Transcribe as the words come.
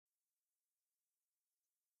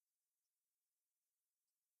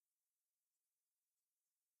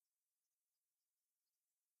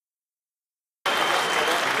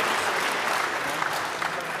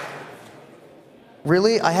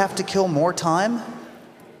Really? I have to kill more time?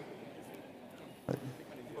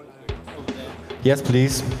 Yes,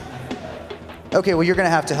 please. Okay, well, you're going to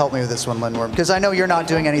have to help me with this one, Lindworm, because I know you're not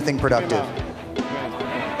doing anything productive.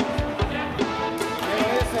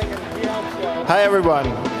 Hi, everyone.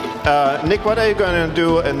 Nick, what are you going to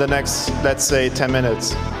do in the next, let's say, 10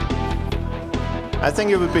 minutes? I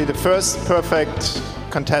think you would be the first perfect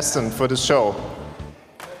contestant for the show.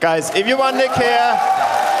 Guys, if you want Nick here,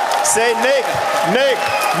 say Nick, Nick,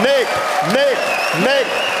 Nick, Nick, Nick,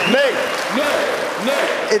 Nick.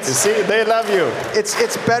 It's, you see, they love you.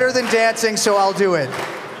 It's better than dancing, so I'll do it.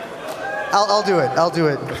 I'll do it. I'll do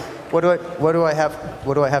it. What do I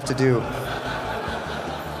have to do?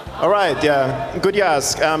 All right, yeah, good you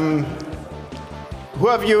ask. Who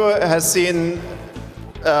of you has seen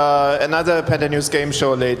another Penta News Game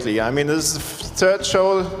Show lately? I mean, this is the third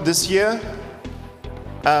show this year.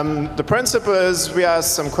 The principle is we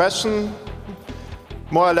ask some question,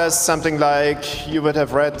 more or less something like you would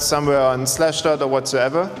have read somewhere on Slashdot or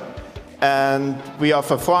whatsoever. And we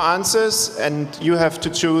offer 4 answers, and you have to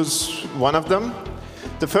choose one of them.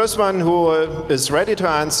 The first one who is ready to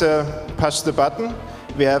answer, push the button.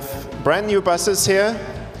 We have brand new buses here.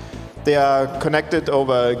 They are connected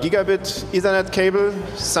over gigabit Ethernet cable,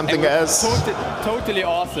 something else. Totally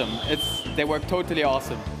awesome. They work totally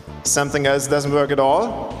awesome. Something else doesn't work at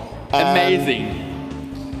all. Amazing.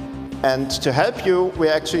 And to help you, we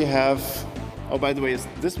actually have, oh, by the way, is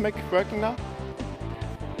this mic working now?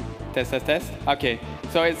 Test, test, test. OK.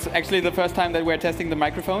 So it's actually the first time that we're testing the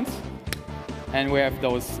microphones. And we have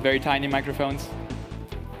those very tiny microphones.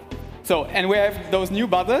 So, and we have those new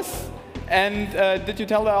buzzers. And did you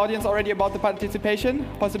tell the audience already about the participation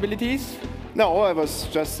possibilities? No, I was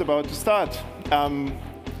just about to start.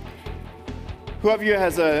 Who of you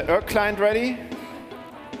has a ERC client ready?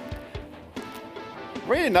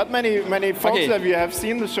 Really, not many folks of you have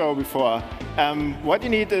seen the show before. What you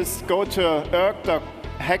need is go to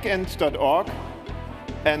erc.hackend.org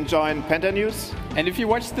and join Penta News. And if you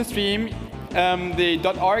watch the stream, the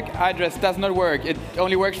 .org address does not work. It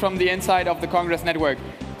only works from the inside of the Congress network.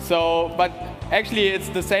 So, but actually, it's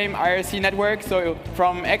the same IRC network. So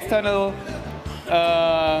from external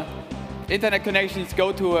internet connections,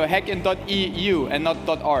 go to hackend.eu and not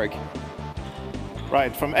 .org.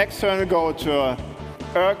 Right. From external, go to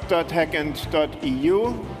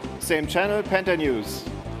erc.hackend.eu, same channel, Penta News.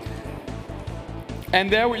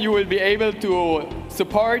 And there you will be able to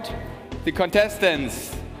support the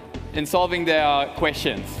contestants in solving their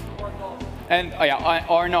questions. And oh yeah,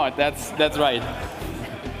 or not. That's right.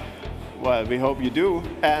 Well, we hope you do.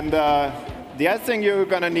 And the other thing you're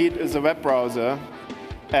going to need is a web browser.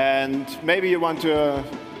 And maybe you want to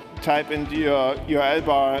type into your URL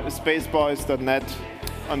bar spaceboys.net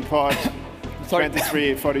on port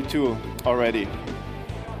 2342 already.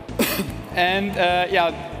 And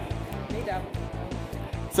yeah.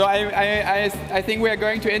 So I think we are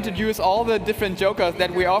going to introduce all the different jokers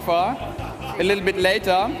that we offer a little bit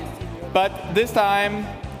later. But this time,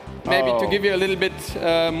 maybe to give you a little bit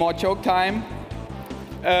more joke time,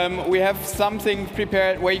 we have something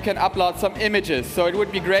prepared where you can upload some images. So it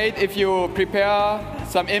would be great if you prepare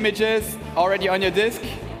some images already on your disk,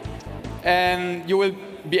 and you will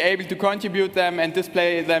be able to contribute them and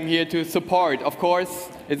display them here to support. Of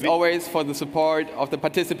course, it's always for the support of the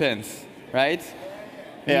participants, right?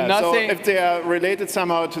 Yeah, so if they are related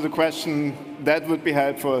somehow to the question, that would be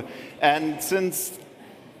helpful. And since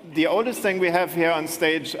the oldest thing we have here on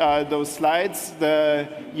stage are those slides, the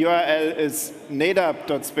URL is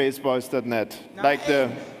nadeup.spaceboys.net. No, like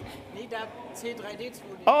the C3D2.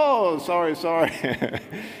 Oh, sorry.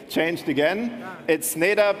 Changed again. No. It's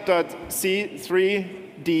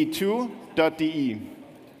nadeup.c3d2.de.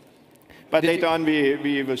 But later on,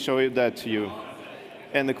 we will show you that to you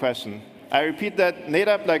in the question. I repeat that,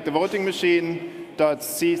 nadeup, like the voting machine,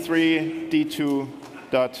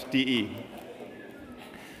 .c3d2.de.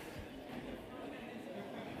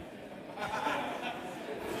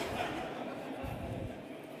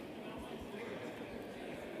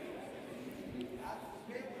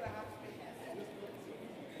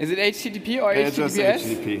 Is it HTTP or HTTPS? Just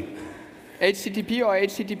HTTP. HTTP or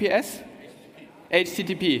HTTPS?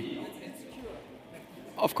 HTTP.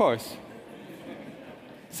 Of course.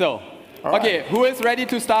 So, okay, who is ready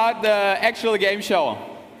to start the actual game show?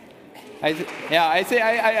 I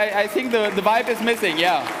think the vibe is missing.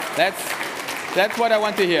 Yeah, that's what I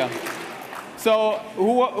want to hear. So,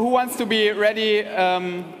 who wants to be ready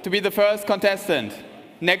to be the first contestant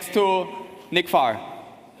next to Nick Farr?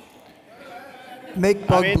 Make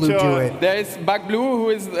Bug Blue do it. There is Bug Blue, who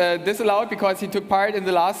is disallowed because he took part in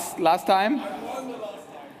the last time.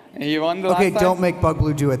 He won the last Okay, time. don't make Bug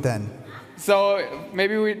Blue do it then. So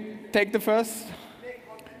maybe we take the first.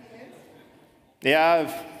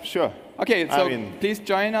 Yeah, sure. Okay, so I mean, please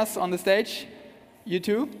join us on the stage. You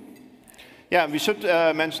too. yeah, we should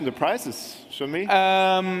mention the prizes, shouldn't we?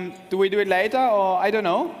 Do we do it later or I don't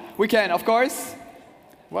know? We can, of course.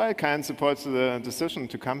 Well, Kyan supports the decision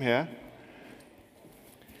to come here.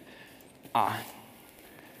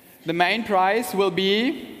 The main prize will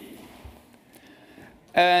be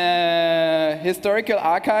a historical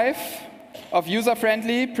archive of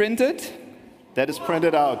user-friendly printed That is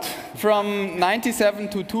printed out. from 97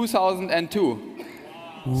 to 2002.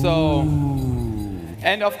 So,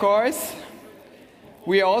 and of course,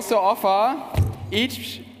 we also offer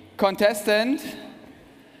each contestant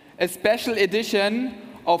a special edition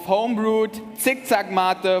of homebrewed Zickzack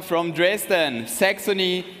Mate from Dresden,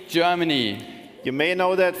 Saxony, Germany. You may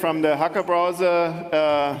know that from the Hacker Browser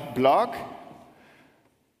blog.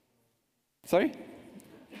 Sorry?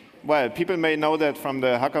 Well, people may know that from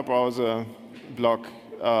the Hacker Browser blog.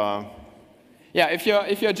 Yeah,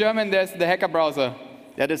 if you're German, there's the hacker browser.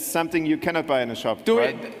 That is something you cannot buy in a shop, Do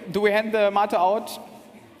right? we hand the mate out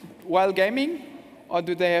while gaming, or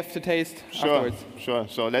do they have to taste Sure, afterwards? sure.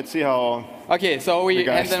 So let's see how. Okay, so we The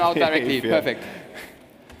guys hand them out directly. behave, yeah. Perfect.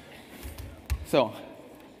 So,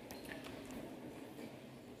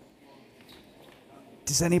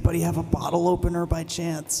 Does anybody have a bottle opener by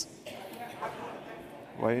chance?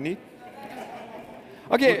 What do you need?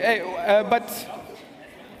 okay, hey, but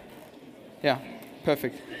yeah,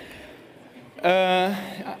 perfect. I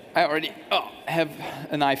already have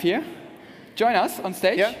a knife here. Join us on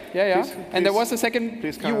stage. Yeah, yeah. please, And there please, was a second.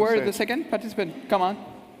 please come You on were stage. the second participant. Come on.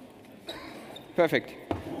 Perfect.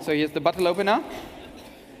 So here's the bottle opener.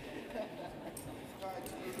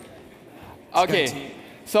 Okay.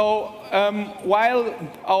 So while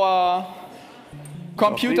our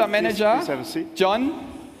computer please manager, have a seat. John,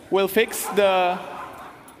 will fix the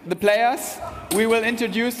players, we will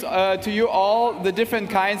introduce to you all the different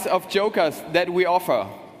kinds of jokers that we offer.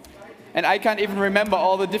 And I can't even remember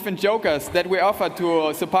all the different jokers that we offer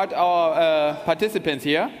to support our participants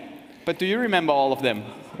here. But do you remember all of them?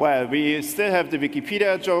 Well, we still have the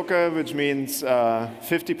Wikipedia Joker, which means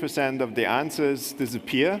 50% of the answers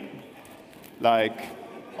disappear, like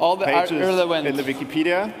All the pages irrelevant. in the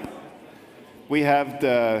Wikipedia. We have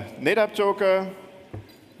the NetApp Joker,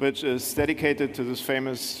 which is dedicated to this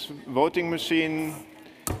famous voting machine,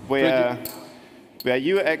 where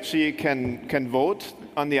you actually can vote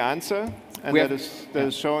on the answer, and We that have-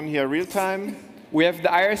 is shown here real time. We have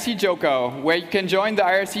the IRC Joker, where you can join the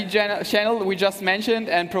IRC channel we just mentioned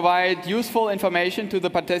and provide useful information to the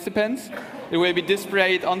participants. It will be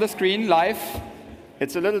displayed on the screen live.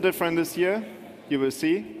 It's a little different this year, you will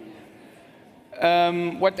see.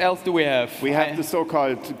 What else do we have? We have the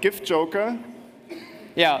so-called gift Joker.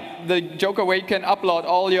 Yeah, the Joker where you can upload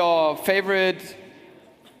all your favorite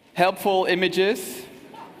helpful images.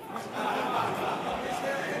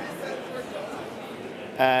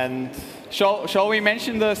 And Shall we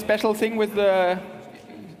mention the special thing with the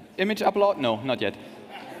image upload? No, not yet.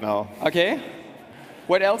 no, Okay.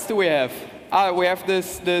 What else do we have? We have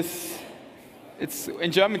this. It's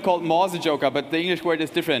in German called Morse Joker, but the English word is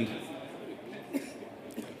different.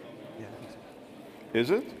 is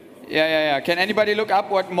it? Yeah. Can anybody look up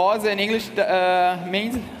what Morse in English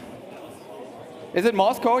means? Is it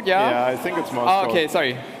Morse code? Yeah, I think it's Morse Oh, code. okay,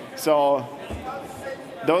 sorry. So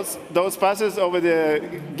those buses over the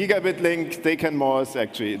gigabit link, they can Morse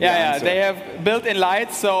actually. the Yeah, answer. they have built-in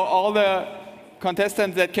lights, so all the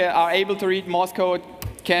contestants that are able to read Morse code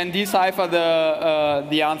can decipher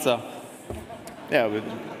the answer. Yeah, we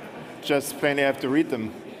just plainly have to read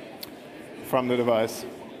them from the device.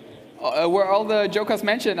 Were all the jokers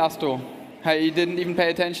mentioned, Asto? Hey, you didn't even pay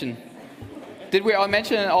attention. Did we all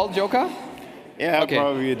mention all joker? Yeah, Okay.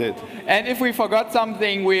 probably you did. And if we forgot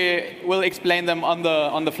something, we will explain them on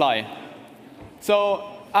the fly. So,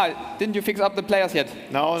 didn't you fix up the players yet?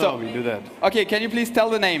 No, So- we do that. Okay, can you please tell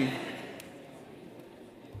the name?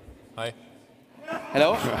 Hi.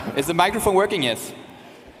 Hello? Is the microphone working? Yes.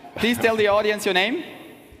 Please tell the audience your name.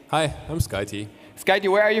 Hi, I'm SkyT. Sky,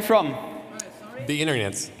 where are you from? The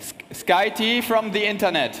internet. Sky T from the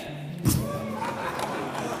internet.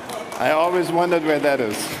 I always wondered where that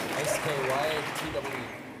is.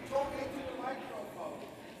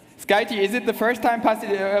 Sky T, is it the first time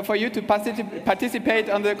for you to participate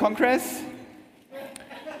on the Congress?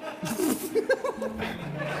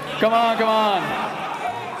 Come on.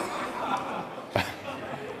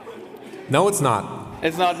 No, it's not.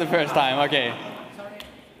 It's not the first time, okay.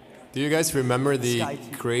 Do you guys remember the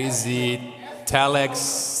crazy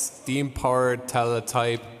telex steam-powered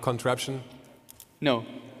teletype contraption? No.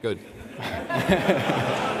 Good.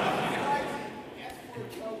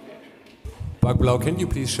 Bugblow, can you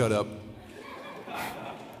please shut up?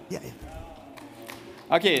 Yeah.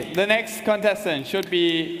 Okay, the next contestant should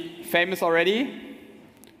be famous already.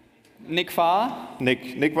 Nick Farr.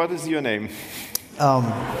 Nick, what is your name? And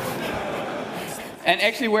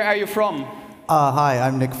actually, where are you from? Hi,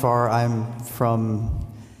 I'm Nick Farr. I'm from...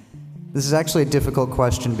 This is actually a difficult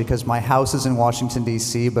question because my house is in Washington,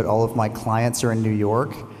 D.C., but all of my clients are in New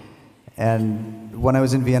York. And when I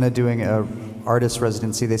was in Vienna doing an artist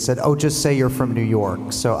residency, they said, oh, just say you're from New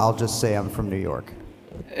York. So I'll just say I'm from New York.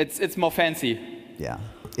 It's more fancy. Yeah.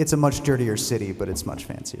 It's a much dirtier city, but it's much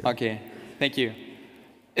fancier. Okay, thank you.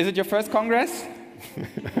 Is it your first Congress?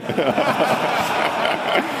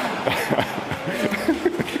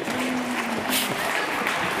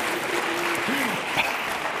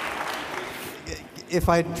 If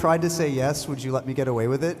I tried to say yes, would you let me get away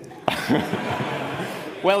with it?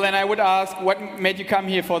 Well, then I would ask, what made you come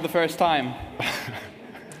here for the first time?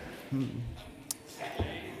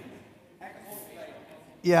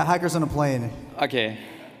 Yeah, hackers on a plane. Okay.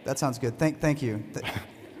 That sounds good. Thank you.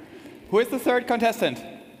 Who is the third contestant?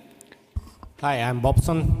 Hi, I'm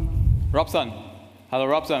Bobson. Robson. Hello,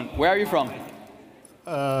 Robson. Where are you from?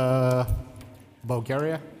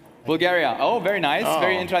 Bulgaria. Bulgaria. Oh, very nice. Oh.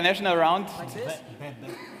 Very international round.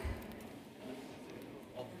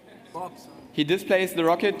 He displays the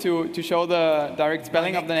rocket to show the direct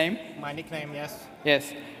spelling of the name. My nickname, yes.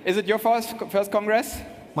 Yes. Is it your first Congress?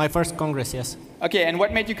 My first Congress, yes. Okay, and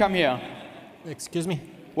what made you come here? Excuse me?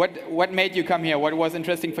 What made you come here? What was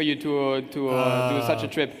interesting for you to do such a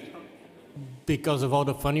trip? Because of all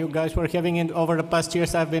the fun you guys were having over the past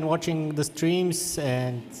years, I've been watching the streams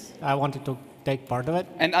and I wanted to take part of it.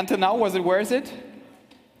 And until now, was it worth it?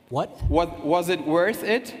 What? Was it worth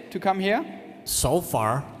it to come here? So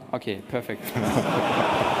far. Okay, perfect.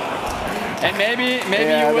 And maybe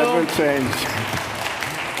Yeah, you that will will change.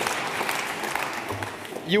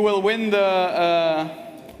 you will win the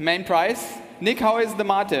main prize. Nick, how is the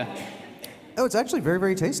mate? Oh, it's actually very,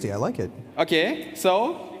 very tasty. I like it. Okay,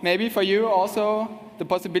 so maybe for you also the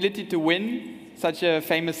possibility to win such a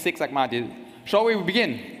famous zigzag mate. Shall we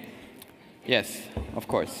begin? Yes, of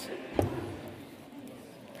course.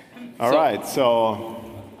 All right, so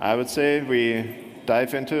I would say we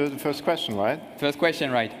dive into the first question, right? First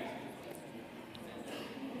question, right.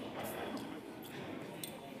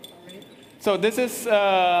 So this is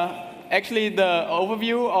actually the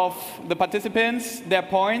overview of the participants, their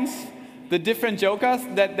points, the different jokers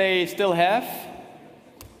that they still have.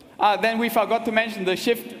 Then we forgot to mention the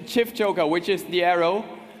shift joker, which is the arrow,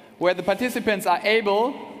 where the participants are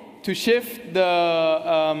able to shift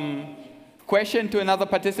the question to another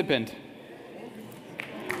participant.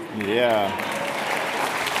 Yeah.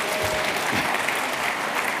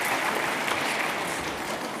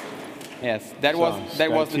 Yes, that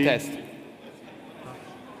was the test.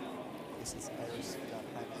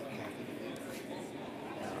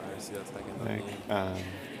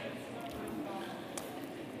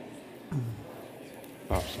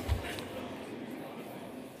 Awesome.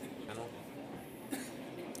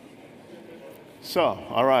 So,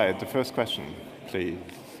 all right, the first question, please.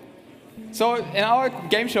 So in our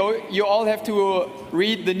game show, you all have to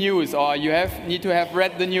read the news, or you need to have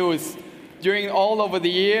read the news during all over the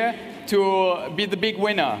year to be the big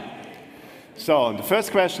winner. So, the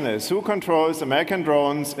first question is, who controls American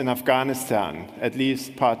drones in Afghanistan, at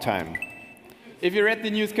least part-time? If you read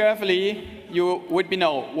the news carefully, you would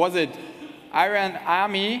know. Was it Iran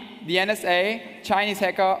Army, the NSA, Chinese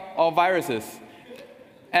hacker, or viruses?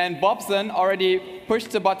 And Bobson already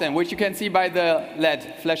pushed the button, which you can see by the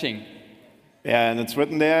LED flashing. Yeah, and it's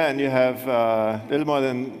written there, and you have a little more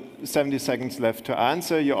than 70 seconds left to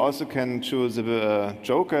answer. You also can choose a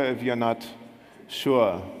joker if you're not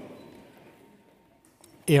sure.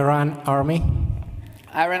 Iran Army.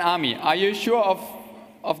 Iran Army. Are you sure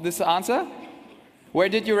of this answer? Where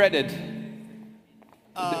did you read it?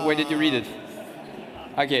 Where did you read it?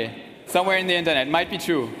 Okay, somewhere in the internet. Might be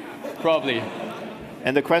true, probably.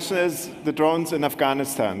 And the question is the drones in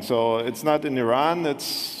Afghanistan. So it's not in Iran,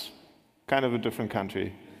 it's kind of a different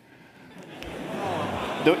country.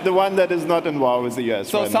 The one that is not in war with the US.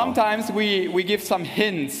 So right sometimes we give some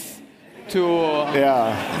hints to...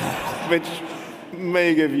 Yeah, which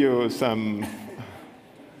may give you some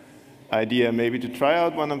idea maybe to try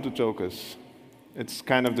out one of the jokers. It's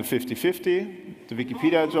kind of the 50-50, the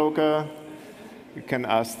Wikipedia joker. You can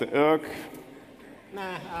ask the IRC.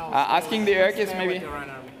 asking the IRC is maybe...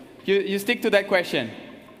 You stick to that question.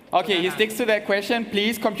 Okay, he sticks to that question.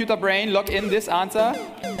 Please, computer brain, log in this answer.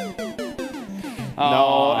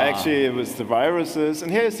 No, actually it was the viruses.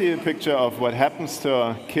 And here you see a picture of what happens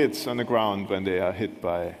to kids on the ground when they are hit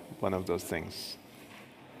by one of those things.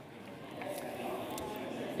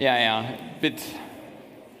 Yeah, bit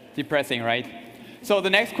depressing, right? So the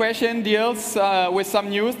next question deals with some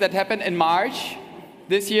news that happened in March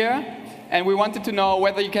this year. And we wanted to know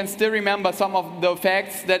whether you can still remember some of the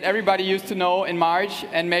facts that everybody used to know in March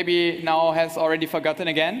and maybe now has already forgotten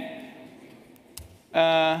again.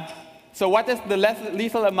 So what is the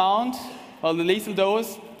lethal amount or the lethal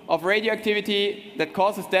dose of radioactivity that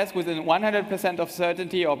causes death within 100% of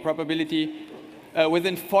certainty or probability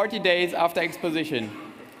within 40 days after exposition?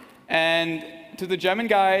 And to the German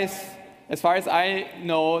guys, as far as I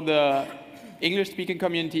know, the English-speaking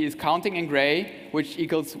community is counting in gray, which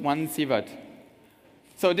equals 1 sievert.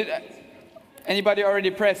 So did anybody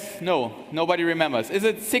already press? No, nobody remembers. Is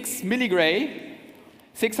it 6 milligray,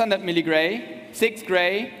 600 milligray, 6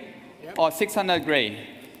 gray, or 600 gray?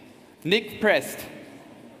 Nick pressed.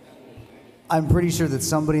 I'm pretty sure that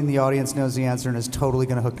somebody in the audience knows the answer and is totally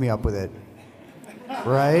going to hook me up with it.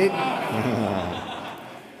 Right?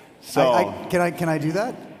 So can I do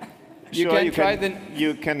that? You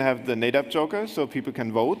can have the NADAP Joker, so people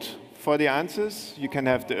can vote for the answers. You can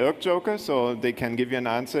have the ERG Joker, so they can give you an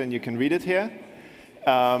answer and you can read it here.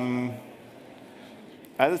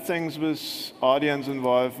 Other things with audience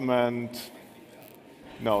involvement,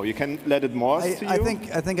 no, you can let it more to you. I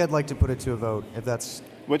think I'd like to put it to a vote, if that's...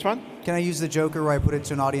 Which one? Can I use the Joker where I put it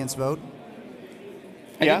to an audience vote?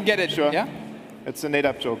 I didn't get it, sure. Yeah? It's the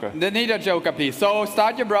NADAP Joker. The NADAP Joker, please. So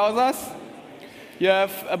start your browsers. You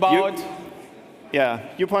have about...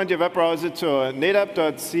 You point your web browser to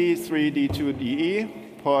nadap.c3d2de,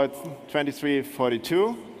 port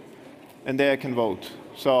 2342, and there you can vote.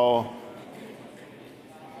 So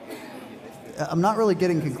I'm not really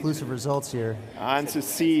getting conclusive results here. answer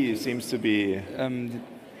C seems to be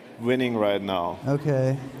winning right now.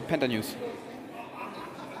 Okay. Penta News.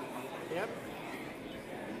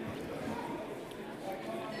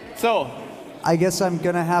 So, I guess I'm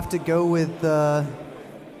going to have to go with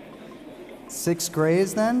 6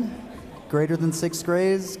 grays then? Greater than 6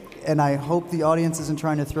 grays? And I hope the audience isn't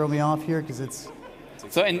trying to throw me off here because it's...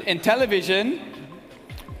 So in television,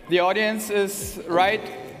 the audience is right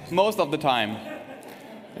most of the time.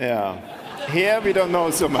 Yeah. Here we don't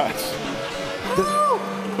know so much.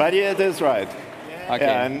 But here it is right. Okay.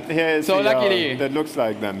 Yeah, and here is so the, luckily, that looks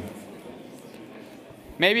like them.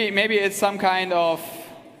 Maybe it's some kind of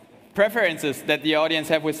preferences that the audience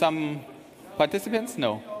have with some participants?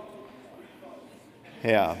 No.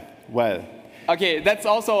 Yeah, well. Okay, that's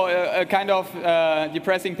also a kind of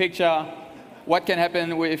depressing picture. What can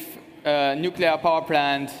happen with a nuclear power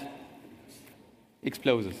plant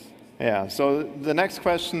explodes? Yeah, so the next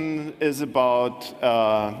question is about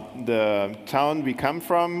the town we come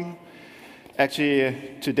from.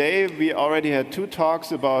 Actually, today we already had 2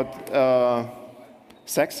 talks about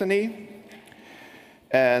Saxony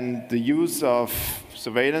and the use of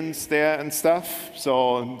surveillance there and stuff.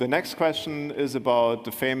 So the next question is about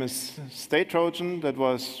the famous state Trojan that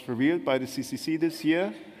was revealed by the CCC this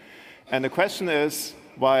year. And the question is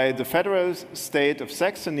why the federal state of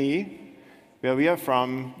Saxony, where we are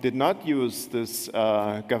from, did not use this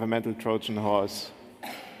governmental Trojan horse.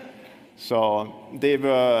 So they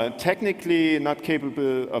were technically not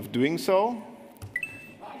capable of doing so.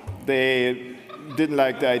 They didn't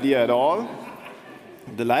like the idea at all.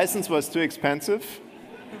 The license was too expensive.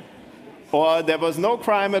 Or there was no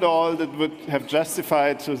crime at all that would have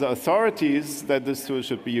justified to the authorities that this tool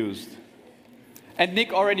should be used. And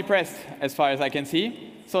Nick already pressed, as far as I can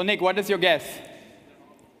see. So Nick, what is your guess?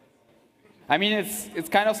 I mean, it's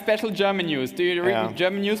kind of special German news. Do you read the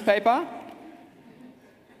German newspaper?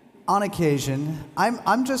 On occasion.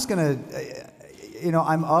 I'm just going to,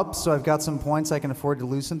 I'm up, so I've got some points. I can afford to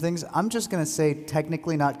lose some things. I'm just going to say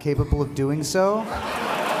technically not capable of doing so.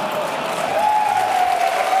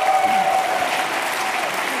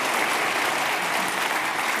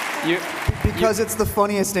 Because it's the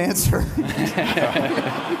funniest answer.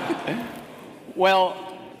 Well,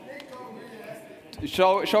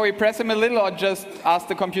 shall we press him a little or just ask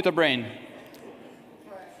the computer brain?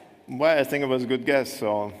 Well, I think it was a good guess,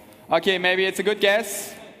 so... Okay, maybe it's a good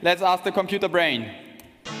guess. Let's ask the computer brain.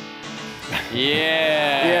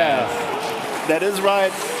 Yeah. Yes, that is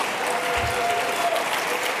right.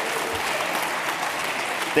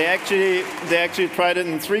 They actually tried it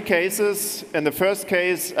in 3 cases. In the first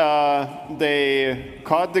case, they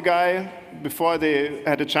caught the guy before they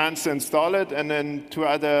had a chance to install it, and then 2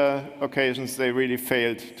 other occasions they really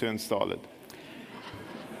failed to install it.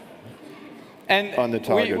 And on the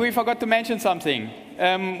target. we forgot to mention something.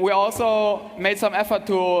 We also made some effort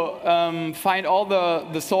to find all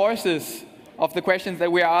the sources of the questions that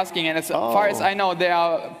we are asking. And as far as I know, they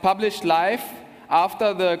are published live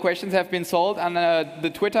after the questions have been sold on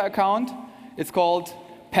the Twitter account. It's called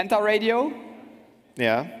Penta Radio.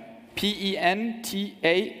 Yeah.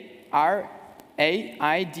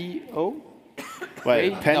 P-E-N-T-A-R-A-I-D-O.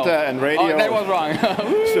 Well, Penta and radio. Oh, that was wrong.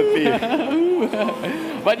 Should be.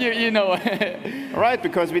 But you know. Right,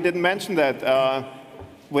 because we didn't mention that.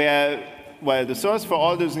 Well, the source for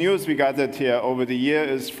all this news we gathered here over the year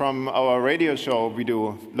is from our radio show we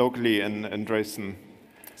do locally in Dresden.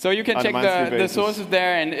 So you can check the basis. sources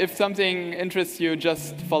there, and if something interests you,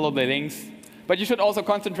 just follow the links. But you should also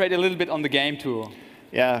concentrate a little bit on the game too.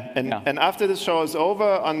 Yeah, and after the show is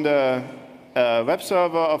over, on the web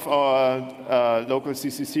server of our local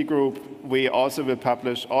CCC group, we also will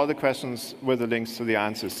publish all the questions with the links to the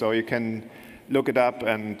answers. So you can look it up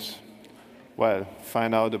and, well,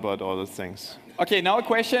 find out about all the things. Okay, now a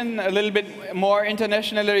question a little bit more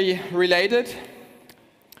internationally related.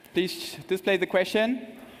 Please display the question.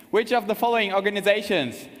 Which of the following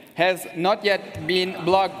organizations has not yet been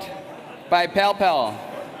blocked by PalPal?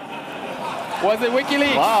 Was it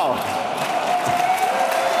WikiLeaks? Wow.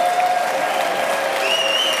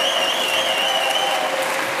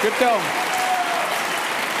 Crypto?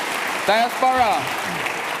 Diaspora?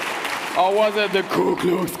 Or was it the Ku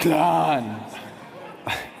Klux Klan?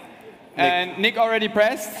 And Nick already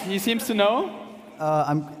pressed. He seems to know.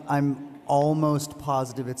 I'm almost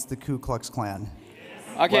positive it's the Ku Klux Klan.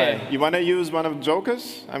 Okay. Well, you want to use one of the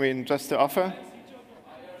jokers? I mean, just to offer?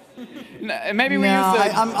 Maybe we use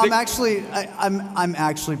the... I'm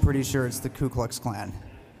actually pretty sure it's the Ku Klux Klan.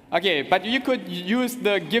 Okay, but you could use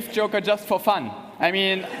the gift joker just for fun. I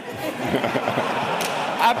mean,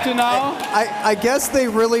 up to now... I guess they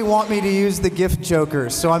really want me to use the gift joker,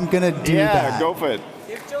 so I'm going to do that. Yeah, go for it.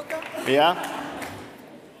 Gift joker? Yeah?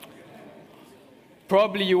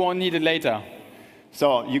 Probably you won't need it later.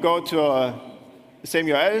 So you go to same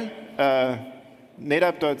URL,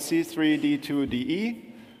 netapp.c3d2de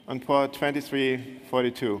on port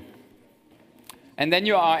 2342. And then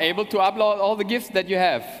you are able to upload all the gifts that you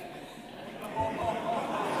have.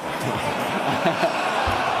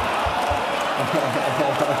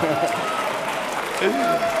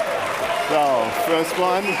 So, first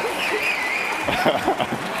one,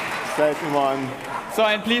 second one. So,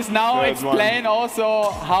 and please now explain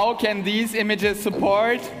also how can these images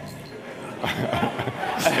support?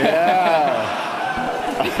 Yeah.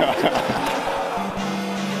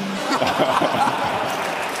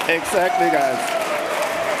 Exactly, guys.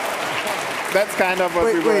 That's kind of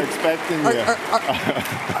what we were expecting here.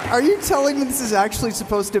 Are you telling me this is actually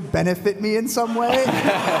supposed to benefit me in some way?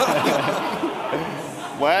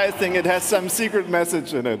 Well, I think it has some secret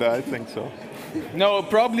message in it. I think so. No,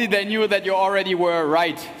 probably they knew that you already were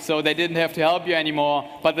right, so they didn't have to help you anymore.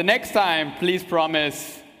 But the next time, please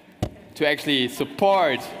promise to actually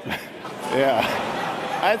support. Yeah.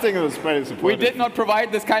 I think it was pretty supportive. We did not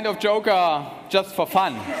provide this kind of joker just for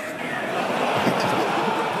fun.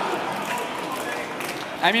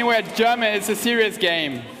 I mean, we're German, it's a serious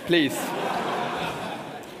game, please.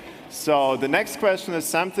 So the next question is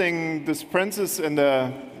something this princess in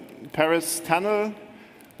the Paris tunnel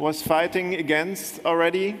was fighting against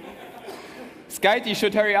already. Skype, you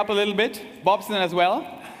should hurry up a little bit. Bobson as well.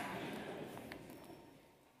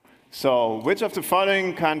 So which of the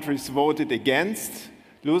following countries voted against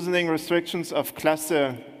loosening restrictions of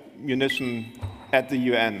cluster munition at the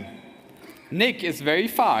UN? Nick is very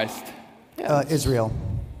fast. Israel.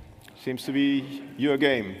 Seems to be your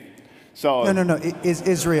game. So No. It is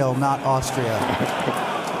Israel, not Austria.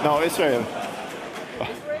 no, Israel.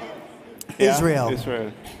 Israel. Yeah,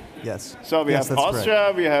 Israel. Yes. So we have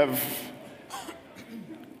Austria, we have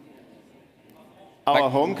our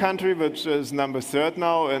home country, which is number 3rd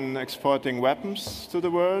now in exporting weapons to the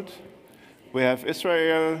world. We have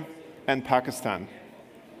Israel and Pakistan.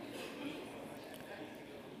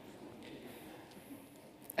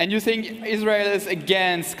 And you think Israel is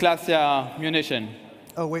against cluster munition?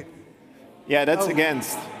 Oh, wait. Yeah, that's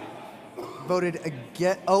against. Voted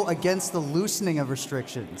against the loosening of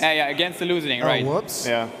restrictions. Yeah, against the loosening, right. Oh, whoops.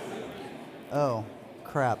 Yeah. Oh,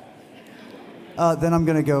 crap. Then I'm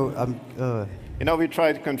going to go... You know, we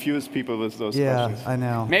try to confuse people with those questions. Yeah, I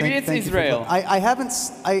know. Maybe it's Israel. I haven't...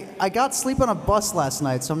 I got sleep on a bus last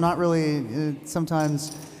night, so I'm not really...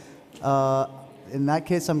 sometimes... in that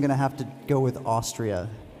case, I'm going to have to go with Austria.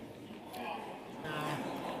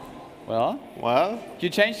 Well, Well, you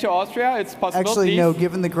change to Austria? It's possible, Actually, please? no.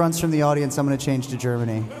 Given the grunts from the audience, I'm going to change to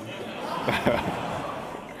Germany.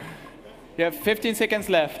 You have 15 seconds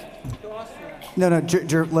left. No,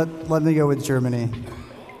 let me go with Germany.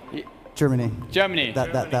 Germany. Germany.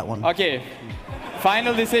 That one. Okay.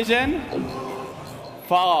 Final decision.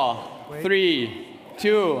 4, 3,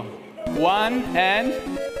 2, 1, and...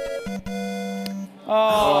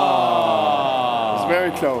 Oh. It's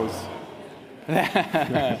very close.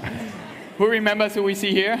 Who remembers who we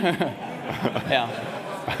see here? Yeah.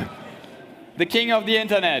 The king of the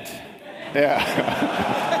internet. Yeah.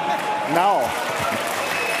 Now.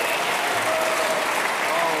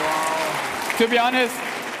 To be honest,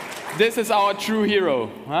 this is our true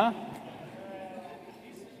hero. Huh?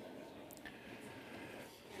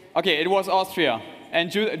 Okay, it was Austria.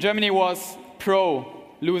 And Germany was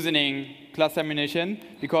pro-loosening cluster ammunition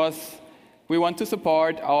because we want to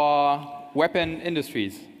support our weapon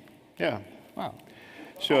industries. Yeah. Wow.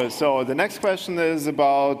 Sure. So the next question is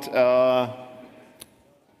about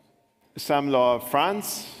some law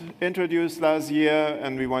France introduced last year,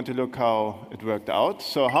 and we want to look how it worked out.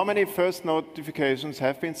 So how many first notifications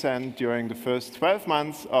have been sent during the first 12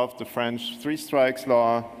 months of the French three strikes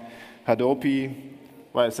law, Hadopi,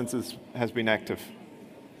 well, since it has been active?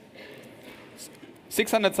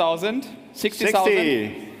 600,000?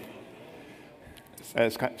 60,000?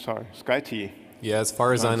 60. Sorry, SkyT. Yeah, as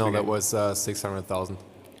far as I know, that was 600,000.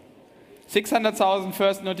 600,000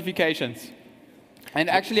 first notifications. And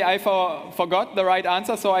actually, I forgot the right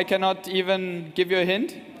answer, so I cannot even give you a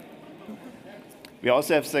hint. We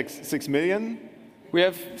also have 6 million. We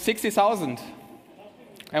have 60,000.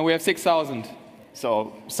 And we have 6,000.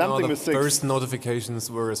 So something with 6. The first notifications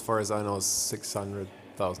were, as far as I know,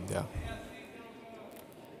 600,000, yeah.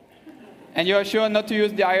 And you're sure not to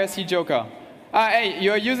use the IRC Joker? Hey,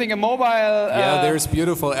 you're using a mobile... yeah, there's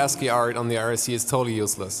beautiful ASCII art on the IRC. It's totally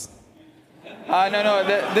useless. No,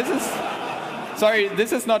 this is... Sorry,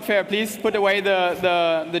 this is not fair. Please put away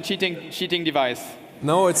the cheating device.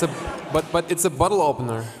 No, it's a... But it's a bottle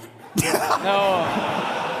opener. No.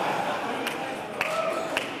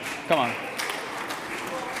 Come on.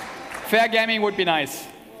 Fair gaming would be nice.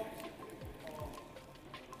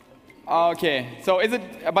 Okay, so is it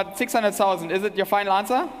about 600,000? Is it your final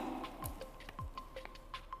answer?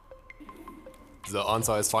 The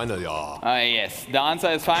answer is final, yeah. Yes, the answer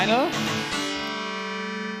is final.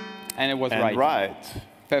 And it was right. Right.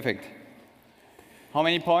 Perfect. How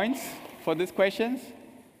many points for this question?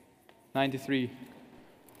 93.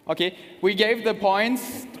 Okay, we gave the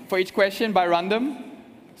points for each question by random.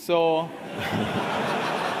 So...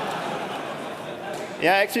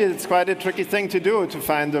 Yeah, actually, it's quite a tricky thing to do, to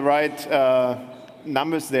find the right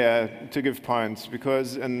numbers there to give points,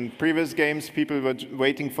 because in previous games, people were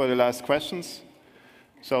waiting for the last questions.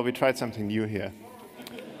 So we tried something new here.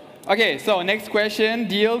 Okay, so next question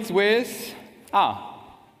deals with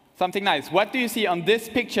something nice. What do you see on this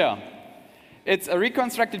picture? It's a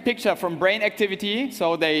reconstructed picture from brain activity,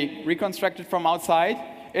 so they reconstructed from outside.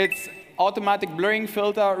 It's automatic blurring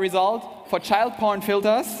filter result for child porn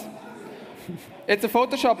filters. It's a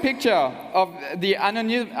Photoshop picture of the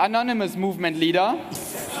anonymous movement leader,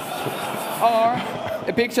 or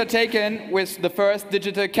a picture taken with the first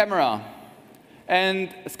digital camera. And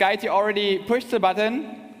SkyT already pushed the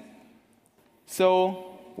button.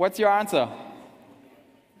 So what's your answer?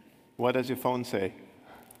 What does your phone say?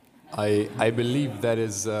 I believe that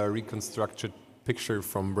is a reconstructed picture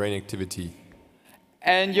from brain activity.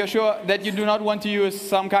 And you're sure that you do not want to use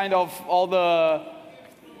some kind of all the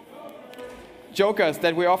jokers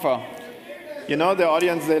that we offer? You know, the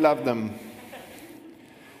audience, they love them.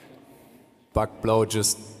 Bugblow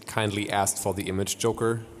just kindly asked for the image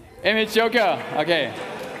joker. Image joker, okay.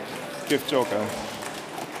 Give joker.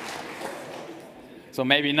 So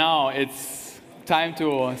maybe now it's time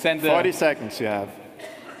to send the... 40 seconds you have.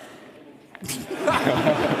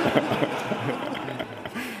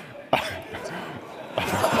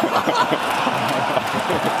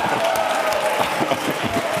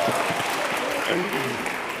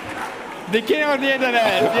 The king of the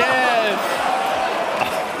internet, yes!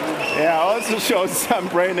 Yeah, also shows some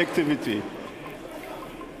brain activity.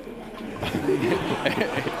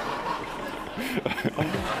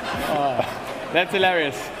 That's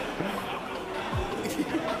hilarious.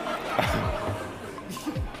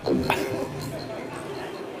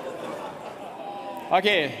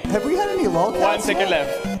 Okay. Have we had any lolcats? 1 second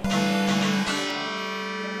left.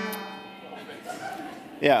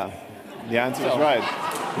 Yeah, the answer is right.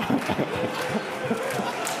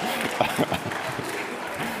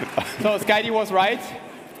 So SkyD was right,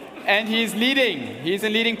 and he's leading. He's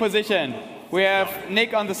in leading position. We have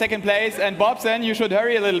Nick on the second place, and Bobson, you should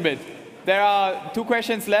hurry a little bit. There are 2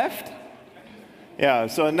 questions left. Yeah,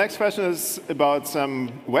 so the next question is about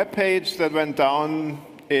some web page that went down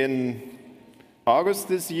in August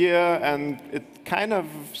this year, and it kind of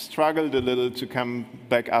struggled a little to come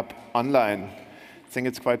back up online. I think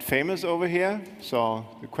it's quite famous over here. So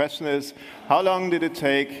the question is, how long did it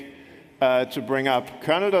take to bring up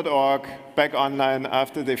kernel.org back online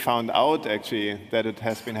after they found out, actually, that it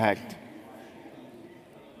has been hacked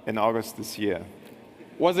in August this year?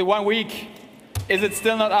 Was it 1 week? Is it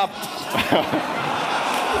still not up?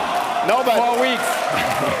 No, but 4 weeks.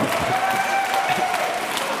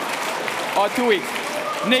 Or 2 weeks.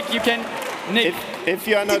 Nick, you can. Nick. If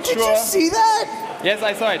you are not Did sure. you see that? Yes,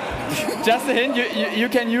 I saw it. Just a hint, you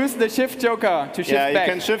can use the shift joker to shift Yeah, back.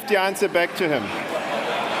 you can shift the answer back to him.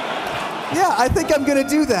 Yeah, I think I'm going to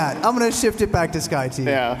do that. I'm going to shift it back to SkyTeam.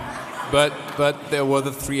 Yeah. But there was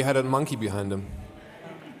a three-headed monkey behind him.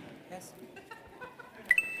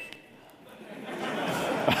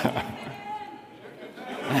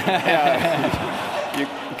 Yeah. You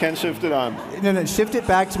can shift it on. No, shift it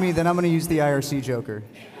back to me, then I'm going to use the IRC Joker.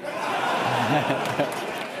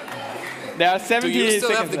 There are 70 Do you still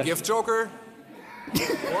have seconds the left. gift joker?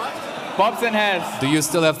 Bobson has. Do you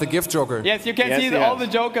still have the gift joker? Yes, you can Yes, see he all has.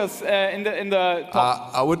 the jokers in the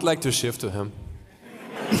top. I would like to shift to him.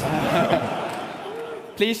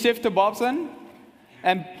 Please shift to Bobson.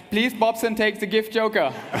 And please, Bobson, take the gift joker.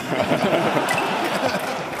 Well,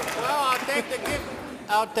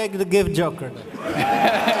 I'll take the gift joker.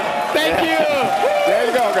 Thank you. There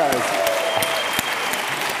you go, guys.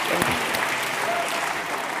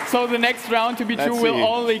 So the next round, to be Let's true, will see.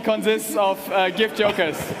 only consist of gift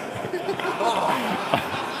jokers.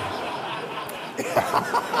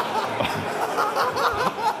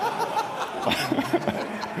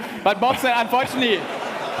 But Bobson, unfortunately,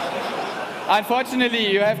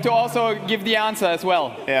 you have to also give the answer as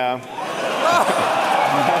well. Yeah.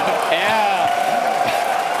 Yeah,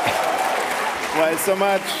 Why so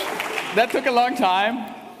much? that took a long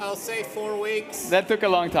time. I'll say 4 weeks. That took a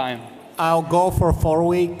long time. I'll go for 4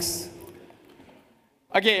 weeks.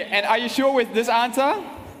 Okay, and are you sure with this answer?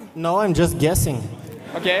 No, I'm just guessing.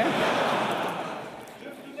 Okay.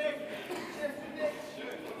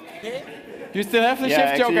 You still have the Yeah, shift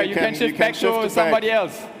actually, joker. you You can- can shift you can back shift to it somebody back.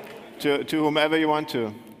 else. To whomever you want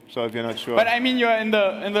to. So if you're not sure. But I mean, you're in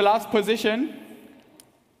the last position.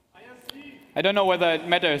 I don't know whether it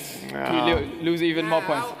matters to lose even more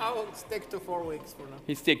points. I'll stick to 4 weeks for now.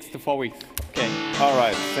 He sticks to 4 weeks. Okay. All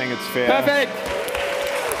right, I think it's fair. Perfect.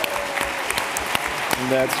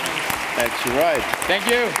 And that's actually right. Thank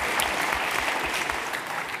you.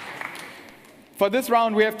 For this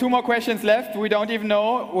round, we have 2 more questions left. We don't even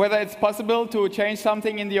know whether it's possible to change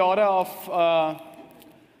something in the order of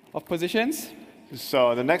positions.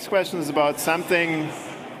 So the next question is about something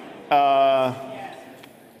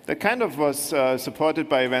that kind of was supported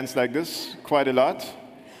by events like this quite a lot.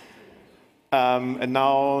 And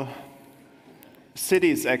now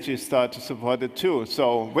cities actually start to support it too.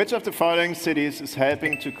 So which of the following cities is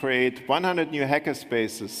helping to create 100 new hacker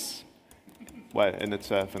spaces? Well, in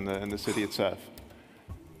itself, in the city itself.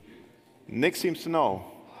 Nick seems to know.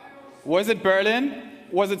 Was it Berlin?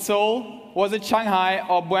 Was it Seoul? Was it Shanghai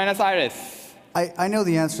or Buenos Aires? I know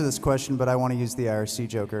the answer to this question, but I want to use the IRC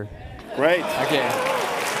Joker. Great. Okay.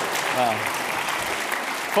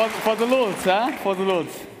 For the lulz, huh? For the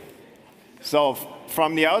lulz. So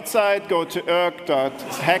from the outside, go to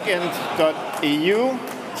irk.hackint.eu.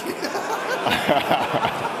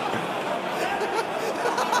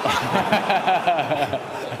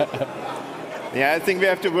 Yeah, I think we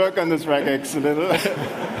have to work on this regex a little.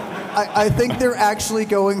 I think they're actually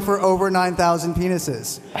going for over 9,000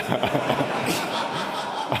 penises.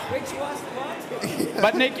 Which was what?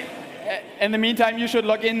 But Nick, in the meantime, you should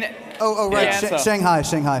log in. Oh, right. The answer. Shanghai.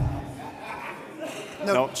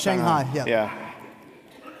 No, No, Shanghai. Yeah. Yeah.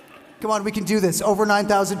 Come on, we can do this. Over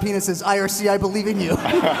 9,000 penises. IRC, I believe in you.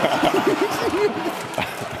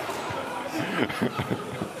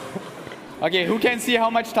 Okay, who can see how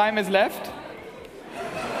much time is left?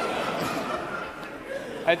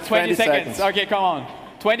 20 seconds. Okay, come on.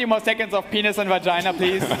 20 more seconds of penis and vagina,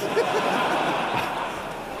 please.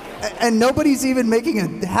 And nobody's even making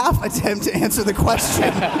a half attempt to answer the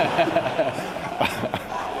question.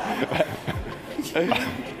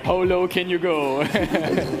 How low can you go?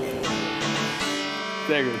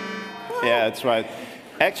 Very good. Yeah, that's right.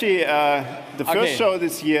 Actually, the first show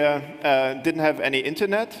this year didn't have any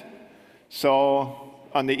internet. So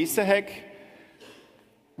on the Easter hack,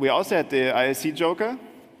 we also had the IRC Joker,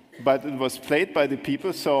 but it was played by the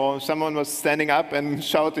people, so someone was standing up and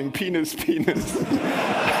shouting, penis, penis.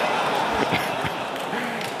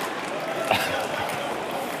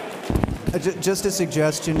 Just a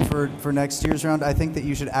suggestion for next year's round. I think that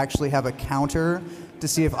you should actually have a counter to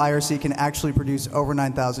see if IRC can actually produce over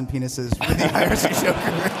 9,000 penises with the IRC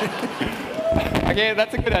Joker. Okay,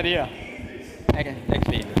 that's a good idea.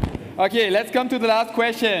 Actually. Okay, let's come to the last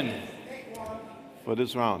question. For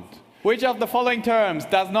this round. Which of the following terms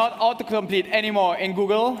does not autocomplete anymore in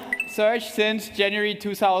Google search since January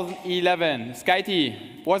 2011?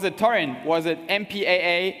 Skyty, was it torrent? Was it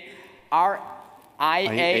MPAA,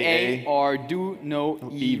 RIAA, or do no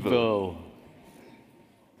evil?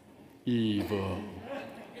 Evil.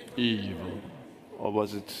 Or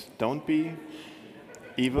was it don't be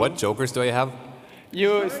evil? What jokers do I have?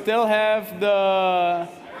 You still have the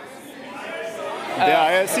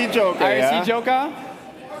IRC Joker, IRC Joker.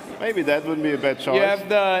 Maybe that wouldn't be a bad choice. You have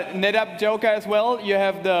the NetApp Joker as well. You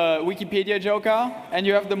have the Wikipedia Joker, and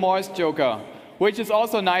you have the Morse Joker, which is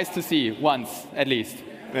also nice to see once at least.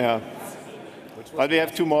 Yeah. But we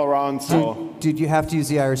have 2 more rounds, so. Did you have to use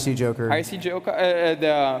the IRC Joker? IRC Joker,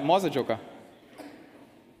 the Morse Joker.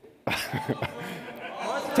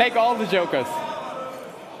 Take all the jokers.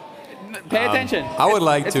 Pay attention. I would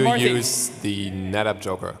like It's to Morse. use the NetApp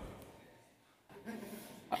Joker.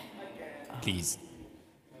 Please.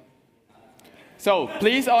 So,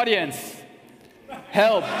 please, audience,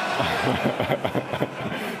 help.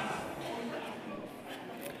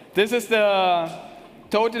 This is the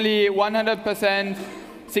totally 100%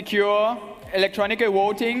 secure electronic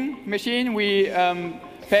voting machine. We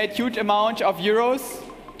paid huge amount of euros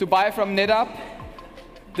to buy from NetApp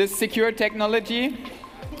this secure technology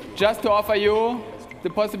just to offer you the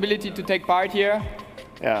possibility to take part here.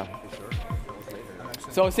 Yeah.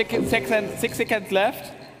 So 6 seconds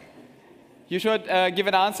left. You should give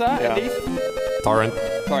an answer at least. Torrent.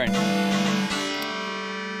 Torrent.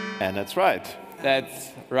 And that's right.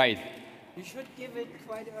 That's right. You should give it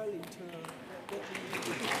quite early to.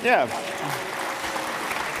 Yeah.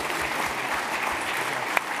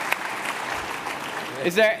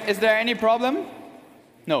 Is there any problem?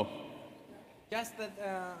 No. Just that,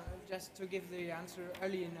 just to give the answer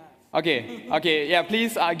early enough. Okay, yeah,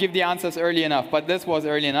 please give the answers early enough, but this was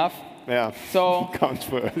early enough. Yeah. So, Counts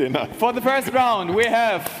for early enough. for the first round, we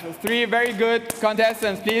have 3 very good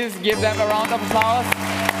contestants. Please give them a round of applause.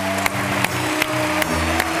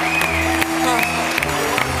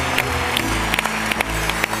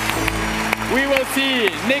 We will see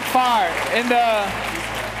Nick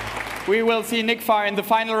Farr in the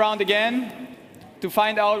final round again to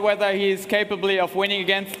find out whether he's capable of winning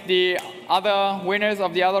against the other winners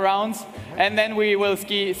of the other rounds. And then we will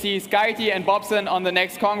see Skyty and Bobson on the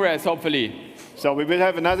next Congress, hopefully. So we will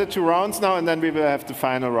have another 2 rounds now, and then we will have the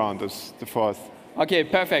final round, as the 4th. Okay,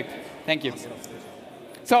 perfect. Thank you.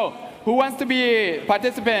 So, who wants to be a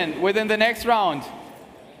participant within the next round?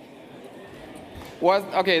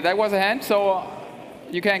 Okay, that was a hand, so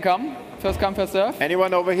you can come. First come, first serve.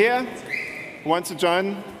 Anyone over here who wants to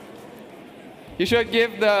join? You should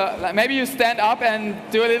give maybe you stand up and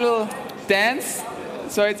do a little dance,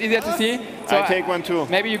 so it's easier to see. So I take one too.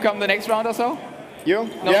 Maybe you come the next round or so? You?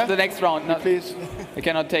 No, yeah? the next round. No, Please. I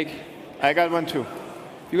cannot take. I got one too.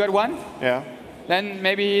 You got one? Yeah. Then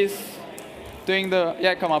maybe he's doing the,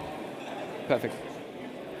 yeah, come up. Perfect.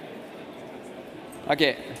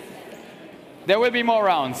 Okay. There will be more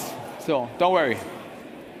rounds, so don't worry.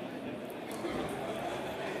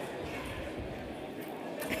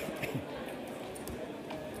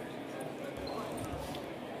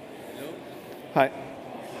 Hi.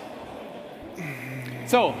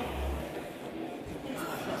 So,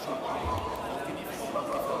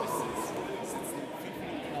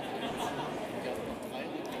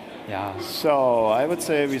 yeah. So I would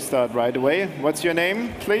say we start right away. What's your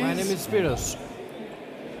name, please? My name is Spiros.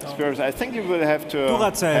 Spiros. I think you will have to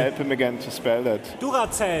Duracell. help him again to spell that.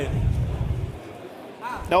 Duracell.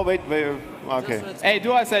 No, wait. Okay. Hey,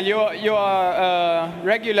 Duracell, you are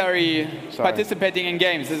regularly Sorry. participating in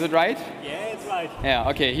games, is it right? Yeah, it's right. Yeah,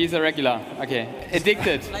 okay, he's a regular. Okay,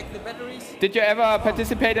 addicted. Like the batteries? Did you ever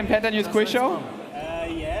participate in Penta News Quiz Show?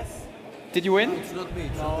 Yes. Did you win? It's not me.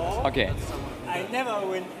 No. Okay, I never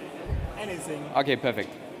win anything. okay, perfect.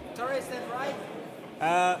 Sorry, is that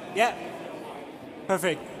right? Yeah.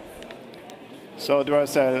 Perfect. So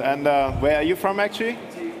Duracell, and where are you from actually?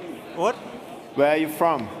 What? Where are you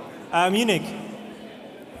from? Munich.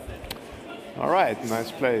 All right, nice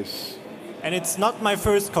place. And it's not my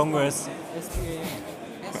first Congress.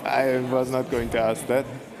 I was not going to ask that.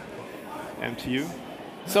 MTU?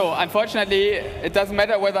 So, unfortunately, it doesn't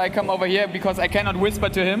matter whether I come over here because I cannot whisper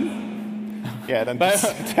to him. Yeah, then But-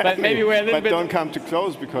 just but tell me. maybe we're a little But bit- don't come too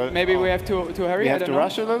close because Maybe we have to hurry. we I have don't to know.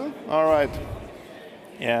 rush a little. All right.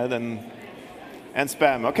 Yeah, then And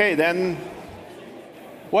spam. Okay, then.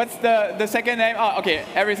 What's the second name? Oh, okay,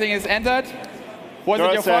 everything is entered. Was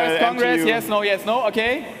it your forest congress? Yes, no, yes, no,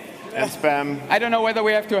 okay. And spam. I don't know whether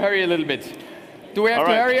we have to hurry a little bit. Do we have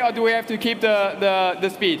to hurry or do we have to keep the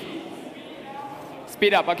speed?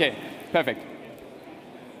 Speed up, okay, perfect.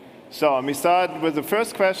 So we start with the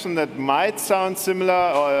first question that might sound similar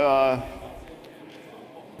or...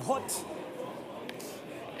 What?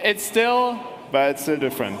 It's still... But it's still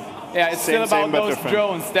different. Yeah, it's still about those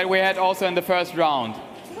drones that we had also in the first round.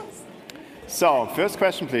 So, first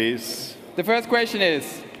question, please. The first question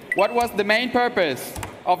is, what was the main purpose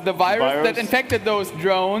of the virus that infected those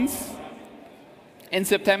drones in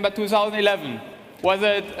September 2011? Was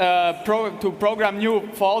it to program new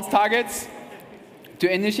false targets, to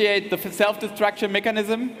initiate the self-destruction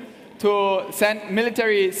mechanism, to send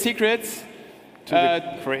military secrets to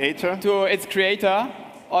its creator,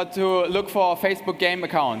 or to look for Facebook game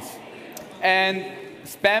accounts? And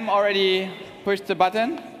Spam already pushed the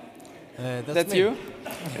button. That's you?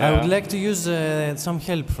 I would like to use some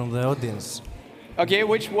help from the audience. Okay,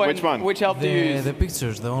 which one? Which help do you use? The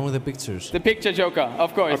pictures, the one with the pictures. The picture joker,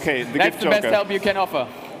 of course. Okay, that's the best help you can offer.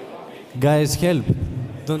 Guys, help.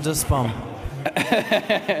 Don't just spam.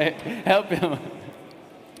 Help him.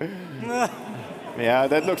 Yeah,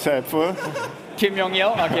 that looks helpful. Kim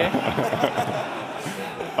Jong-il, okay.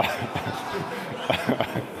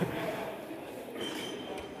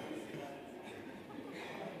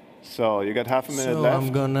 So you got half a minute left.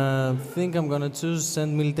 I'm gonna choose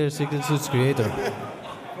send military secrets to its creator.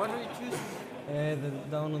 What do you choose?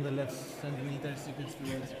 Down on the left, send military secrets to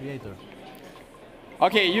its creator.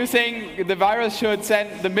 Okay, you saying the virus should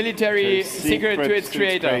send the military secret to its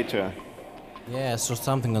creator? Yeah, so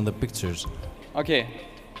something on the pictures. Okay.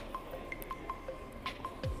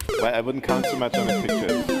 Well, I wouldn't count so much on the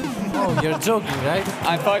pictures. Oh, you're joking, right?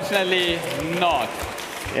 Unfortunately, not.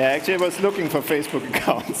 Yeah, actually, I was looking for Facebook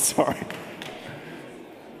accounts. Sorry.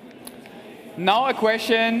 Now a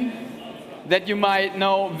question that you might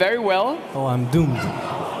know very well. Oh, I'm doomed.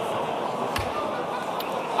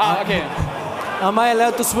 Ah, okay. Am I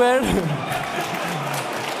allowed to swear?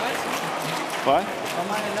 What? Am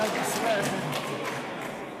I allowed to swear?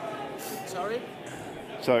 Sorry?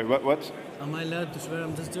 Sorry, what? Am I allowed to swear?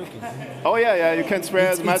 I'm just joking. Oh, yeah, you can swear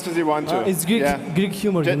as much as you want to. It's Greek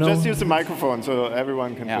humor, you know? Just use the microphone so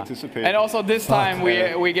everyone can participate. And also this time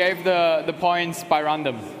we gave the points by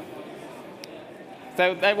random.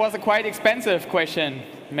 So that was a quite expensive question,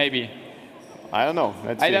 maybe. I don't know.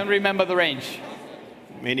 I don't remember the range.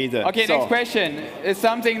 Me neither. Okay, next question is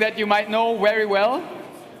something that you might know very well.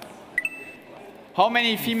 How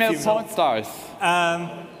many female porn stars?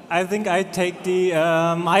 I think I take the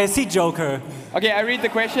ISC Joker. Okay, I read the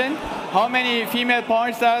question. How many female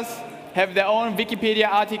porn stars have their own Wikipedia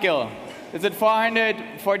article? Is it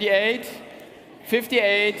 448,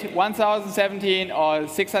 58, 1017, or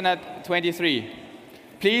 623?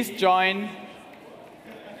 Please join.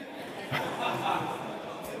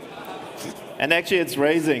 And actually, it's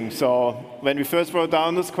raising. So when we first wrote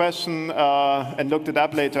down this question and looked it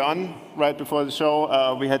up later on, right before the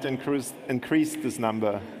show, we had to increase this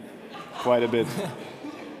number quite a bit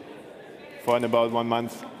for in about 1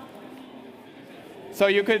 month. So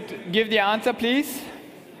you could give the answer, please?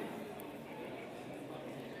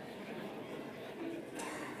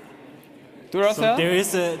 So there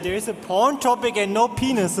is a porn topic and no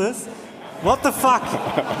penises. What the fuck?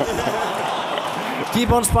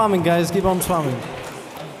 Keep on spamming, guys. Keep on spamming.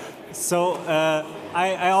 So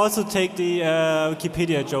I also take the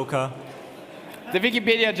Wikipedia Joker. The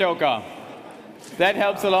Wikipedia Joker. That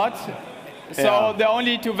helps a lot. So the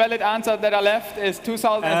only two valid answers that are left is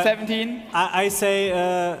 2017. I say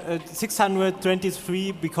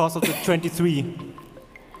 623 because of the 23.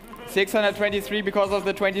 623 because of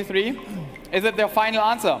the 23. Is it the final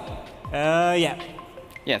answer? Yeah.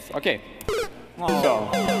 Yes, okay. So.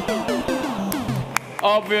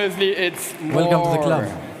 Obviously, it's more. Welcome to the club.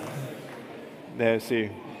 There's the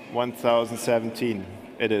 1017.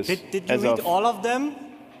 It is. Did you read all of them?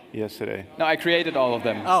 Yesterday. No, I created all of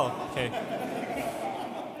them. Oh, okay.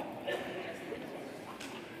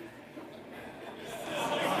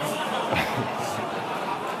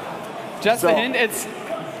 Just a hint,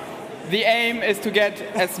 the aim is to get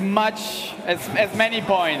as many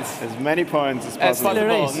points. As many points as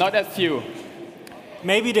possible. Not as few.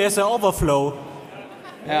 Maybe there's an overflow.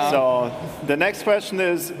 Yeah. So the next question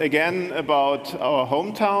is again about our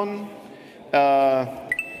hometown.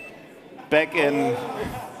 Back in,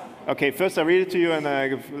 okay, first I read it to you and I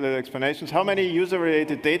give little explanations. How many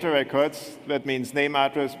user-related data records, that means name,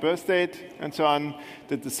 address, birth date, and so on,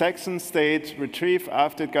 did the Saxon state retrieve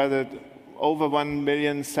after it gathered over 1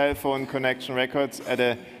 million cell phone connection records at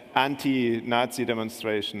an anti-Nazi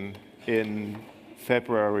demonstration in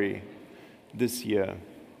February this year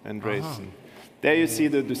in Dresden. There you see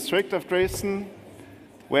the district of Dresden,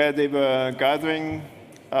 where they were gathering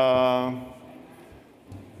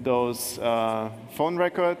those phone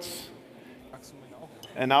records.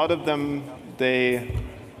 And out of them, they...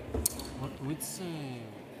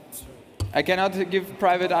 I cannot give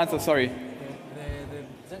private answers, sorry.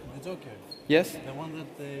 The Joker. Yes? The one that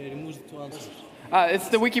removes two answers. It's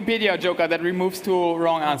the Wikipedia Joker that removes two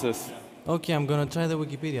wrong answers. Okay, I'm gonna try the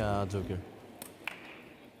Wikipedia Joker.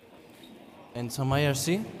 And some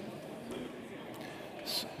IRC?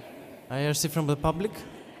 IRC from the public?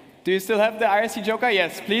 Do you still have the IRC Joker?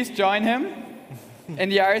 Yes, please join him in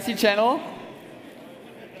the IRC channel.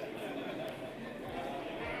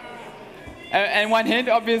 And one hint,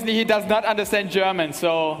 obviously, he does not understand German,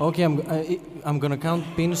 so... Okay, I'm gonna count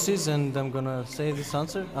penises and I'm gonna say this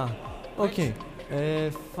answer. Okay,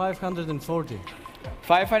 540.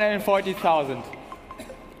 540,000.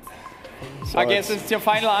 So I guess it's your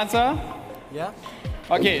final answer? Yeah?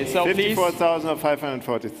 Okay, so please... 54,000 or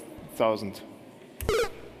 540,000?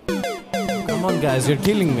 Come on, guys, you're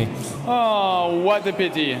killing me. Oh, what a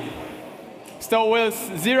pity. So with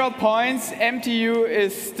 0 points, MTU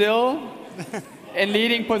is still in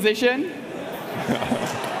leading position.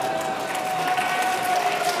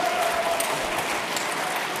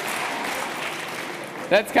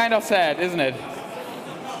 That's kind of sad, isn't it?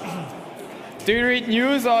 Do you read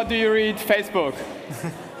news or do you read Facebook?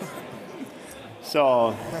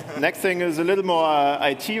 So, next thing is a little more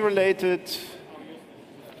IT related.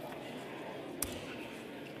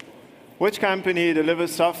 Which company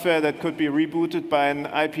delivers software that could be rebooted by an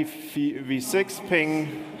IPv6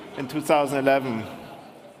 ping in 2011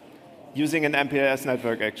 using an MPLS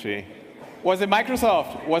network, actually? Was it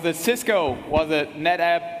Microsoft? Was it Cisco? Was it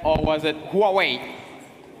NetApp? Or was it Huawei?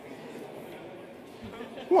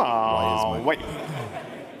 Wow, wait.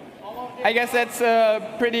 I guess that's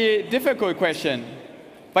a pretty difficult question.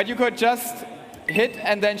 But you could just hit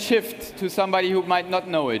and then shift to somebody who might not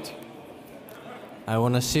know it. I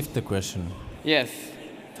wanna shift the question. Yes.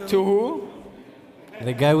 To who?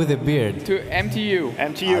 The guy with the beard. To MTU.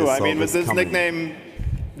 MTU, I mean, with this nickname...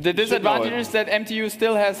 The disadvantage is that MTU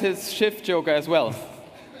still has his shift joker as well.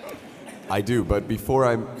 I do, but before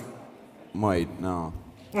I might, no.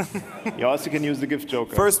 You also can use the gift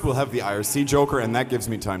joker. First, we'll have the IRC joker, and that gives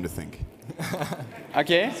me time to think.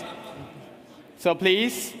 Okay. So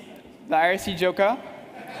please, the IRC joker.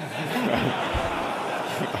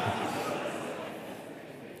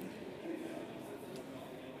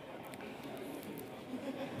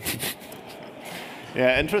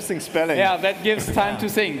 Yeah, interesting spelling. Yeah, that gives time to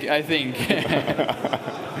think, I think.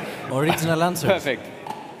 Original answer. Perfect.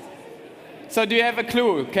 So do you have a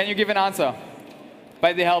clue? Can you give an answer?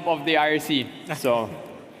 By the help of the IRC. So,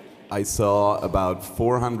 I saw about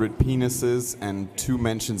 400 penises and 2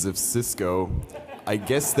 mentions of Cisco. I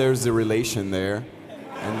guess there's a relation there.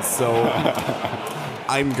 And so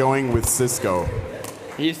I'm going with Cisco.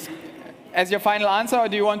 As your final answer, or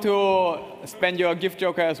do you want to spend your gift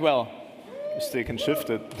joker as well? you still can shift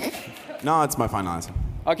it. No, it's my final answer.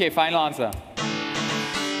 Okay, final answer.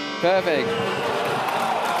 Perfect.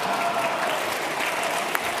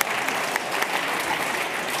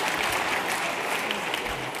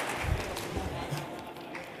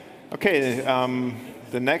 Okay,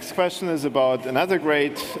 the next question is about another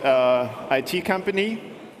great IT company.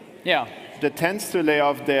 Yeah. That tends to lay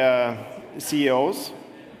off their CEOs.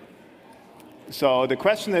 So the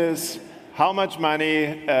question is, how much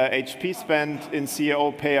money HP spent in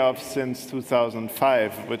CEO payoffs since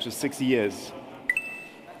 2005, which is 6 years?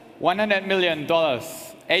 $100 million,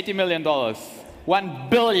 $80 million, $1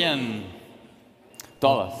 billion,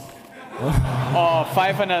 or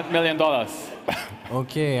 $500 million.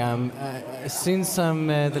 Okay, since I'm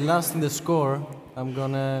the last in the score, I'm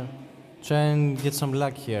gonna try and get some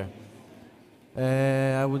luck here.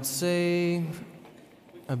 I would say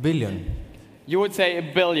 $1 billion. You would say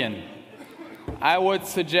 $1 billion. I would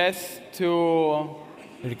suggest to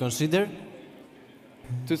reconsider,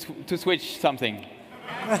 to switch something.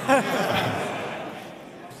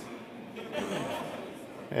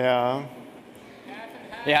 Yeah.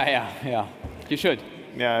 Yeah. You should.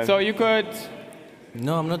 Yeah. So you could.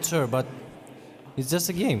 No, I'm not sure, but it's just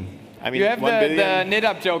a game. I mean, you have the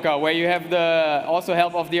knit-up joker, where you have the also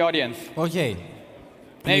help of the audience. Okay.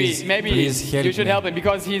 Maybe you should help him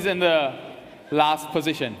because he's in the last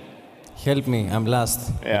position. Help me, I'm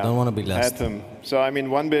last. Yeah. I don't want to be last. At him. So I mean,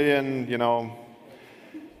 1 billion, you know,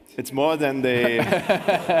 It's more than they...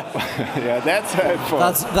 Yeah, that's helpful.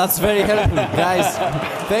 That's very helpful, guys.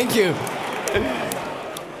 Thank you.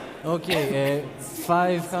 Okay,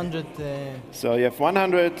 500... So you have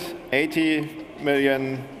 180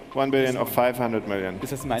 million, 1 billion or 500 million.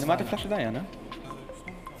 Ist das meine Mateflasche da, ja, ne?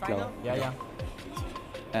 Yeah.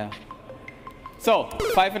 So,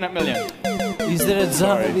 500 million.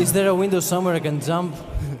 Is there a window somewhere I can jump?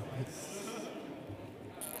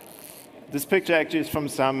 This picture actually is from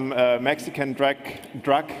some Mexican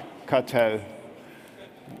drug cartel.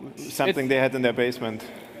 Something they had in their basement.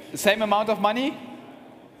 Same amount of money?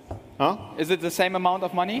 Huh? Is it the same amount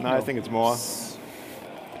of money? No, I think it's more.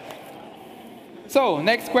 So,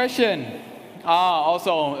 next question.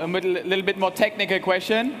 Also a little bit more technical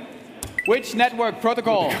question. Which network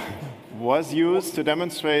protocol was used to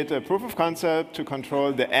demonstrate a proof of concept to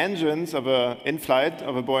control the engines of in-flight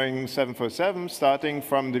of a Boeing 747 starting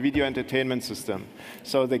from the video entertainment system?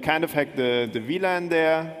 So they kind of hacked the VLAN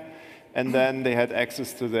there, and then they had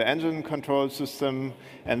access to the engine control system.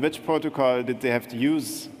 And which protocol did they have to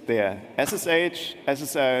use there? SSH,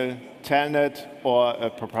 SSL, Telnet, or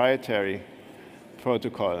a proprietary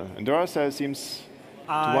protocol? And Duracell seems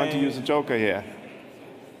to want to use a joker here.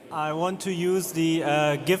 I want to use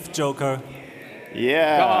the gift joker.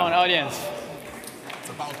 Yeah. Come on, audience. It's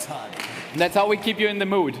about time. That's how we keep you in the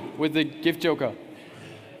mood, with the gift joker.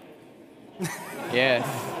 Yes.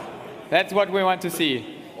 That's what we want to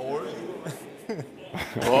see.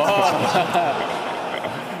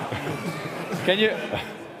 Can you...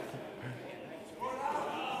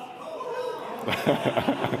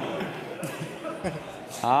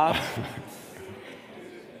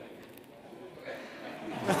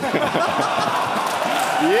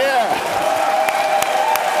 Yeah.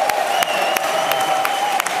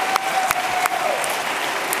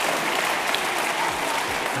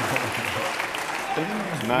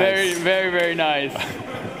 Nice. Very, very, very nice.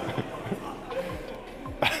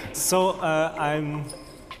 So I'm...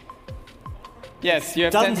 Yes, you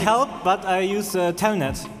have Doesn't help, but I use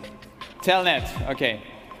Telnet. Telnet, okay.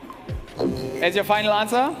 As your final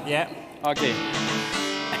answer? Yeah. Okay.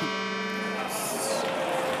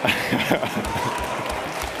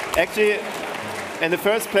 Actually, in the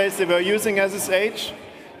first place, they were using SSH,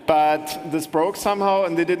 but this broke somehow,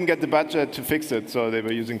 and they didn't get the budget to fix it, so they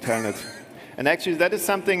were using Telnet. And actually, that is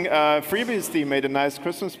something FreeBSD made a nice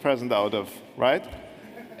Christmas present out of, right?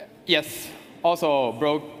 Yes. Also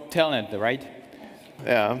broke Telnet, right?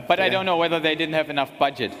 Yeah. But I don't know whether they didn't have enough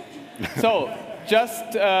budget. So,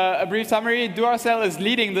 just a brief summary. Duracell is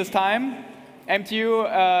leading this time.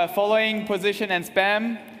 MTU following position and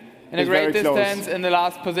spam in a great distance in the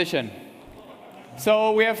last position.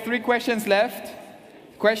 So we have 3 questions left.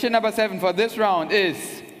 Question number 7 for this round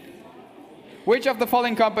is, which of the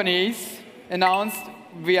following companies announced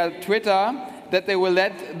via Twitter that they will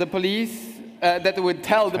let the police, that they would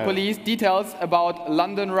tell the police details about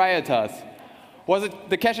London rioters? Was it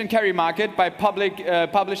the cash and carry market by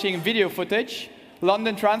publishing video footage,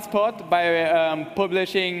 London Transport by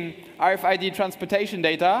publishing RFID transportation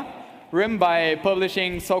data, RIM by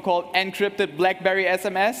publishing so-called encrypted BlackBerry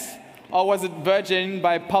SMS, or was it Virgin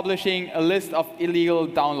by publishing a list of illegal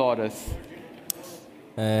downloaders?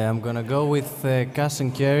 I'm gonna go with cash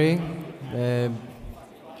and carry.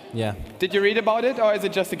 Yeah. Did you read about it, or is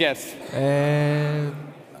it just a guess?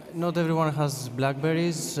 Not everyone has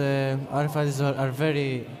Blackberries. RFIDs are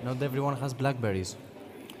very... Not everyone has Blackberries.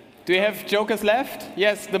 Do you have jokers left?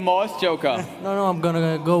 Yes, the Morse joker. No, I'm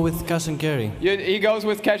gonna go with cash and carry. He goes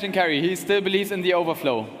with cash and carry. He still believes in the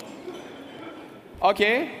overflow.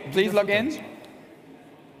 Okay, please log in.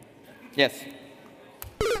 Yes.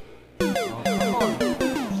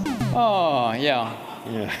 Oh, yeah.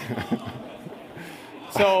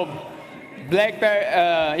 So,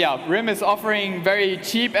 BlackBerry, RIM is offering very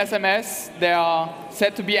cheap SMS. They are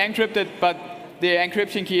said to be encrypted, but the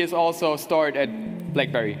encryption key is also stored at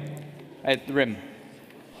BlackBerry, at RIM.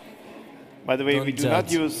 By the way, we do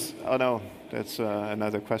not use... Oh, no, that's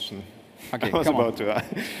another question. Okay, I was about to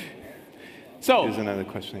so, use another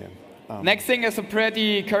question here. Next thing is a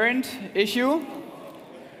pretty current issue.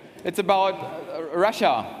 It's about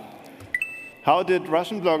Russia. How did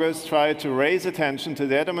Russian bloggers try to raise attention to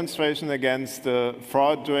their demonstration against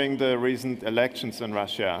fraud during the recent elections in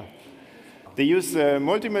Russia? They used a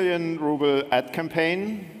multi-million ruble ad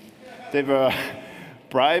campaign. They were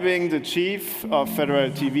bribing the chief of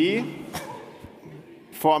federal TV,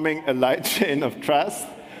 forming a light chain of trust,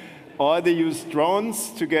 or they used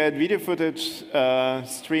drones to get video footage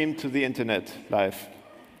streamed to the internet live.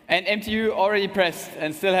 And MTU already pressed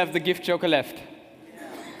and still have the gift joker left.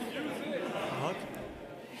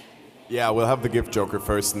 Yeah, we'll have the gift joker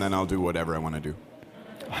first, and then I'll do whatever I want to do.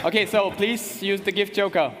 Okay, so please use the gift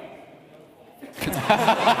joker.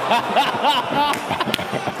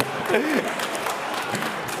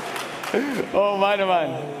 Oh,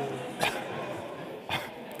 man.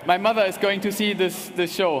 My mother is going to see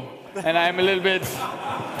this show, and I'm a little bit...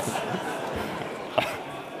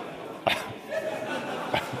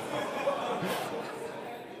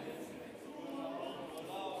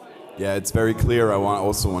 Yeah, it's very clear I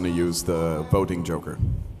also want to use the voting joker.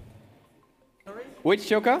 Which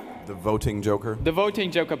joker? The voting joker. The voting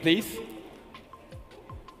joker, please.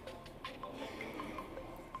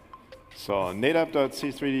 So,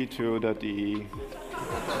 netup.c3d2.de.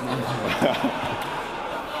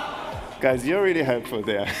 Guys, you're really helpful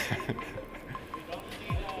there.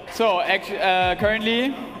 So,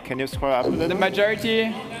 currently, can you scroll up a little? The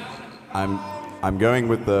majority. I'm going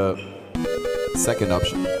with the second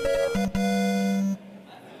option.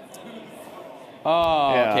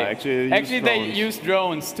 Oh, yeah, okay. Actually, they use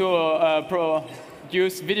drones to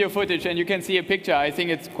produce video footage, and you can see a picture. I think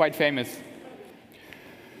it's quite famous.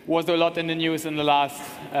 Was a lot in the news in the last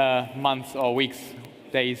months or weeks,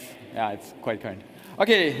 days. Yeah, it's quite current.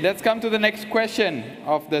 Okay, let's come to the next question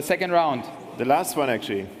of the second round. The last one,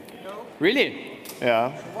 actually. Really?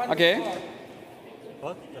 Yeah. Okay.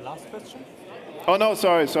 What? The last question? Oh, no,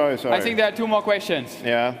 sorry. I think there are 2 more questions.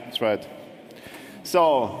 Yeah, that's right.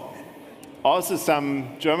 So, also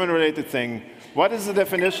some German-related thing. What is the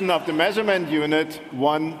definition of the measurement unit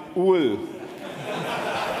 1 Uhl?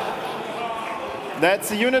 That's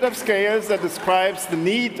the unit of scales that describes the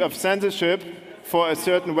need of censorship for a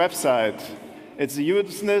certain website. It's the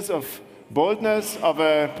uselessness of boldness of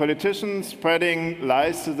a politician spreading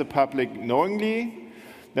lies to the public knowingly,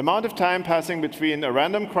 the amount of time passing between a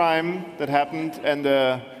random crime that happened and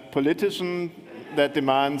a politician that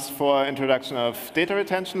demands for introduction of data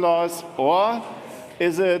retention laws, or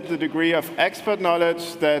is it the degree of expert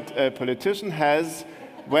knowledge that a politician has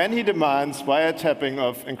when he demands wiretapping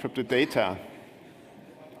of encrypted data?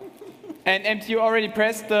 And you already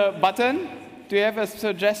pressed the button. Do you have a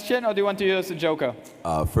suggestion, or do you want to use a joker?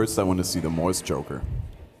 First, I want to see the Morse joker.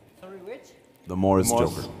 Sorry, which? The Morse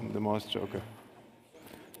joker. The Morse joker.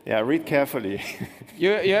 Yeah, read carefully.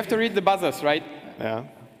 You have to read the buzzers, right? Yeah,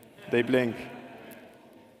 they blink.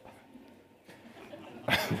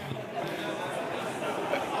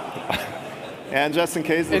 And just in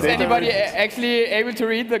case... Is anybody actually able to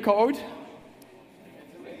read the code?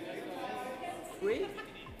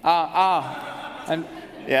 And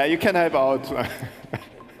yeah, you can help out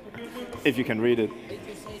if you can read it.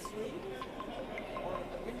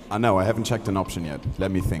 No, I haven't checked an option yet.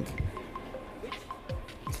 Let me think.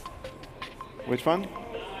 Which one?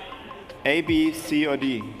 A, B, C, or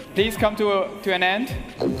D? Please come to an end.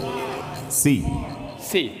 C.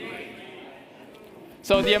 C.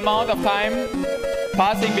 So the amount of time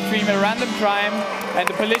passing between a random crime and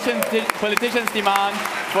the politician's demand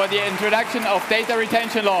for the introduction of data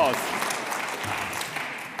retention laws.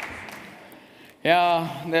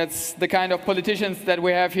 Yeah, that's the kind of politicians that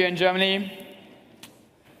we have here in Germany.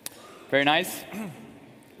 Very nice.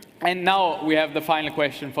 And now we have the final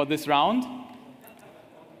question for this round.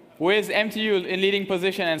 Who is MTU in leading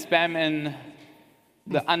position and spam in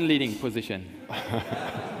the unleading position?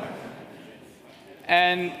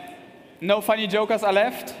 And no funny jokers are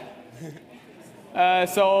left.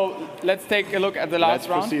 So let's take a look at the last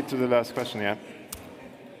round. Let's proceed to the last question, yeah.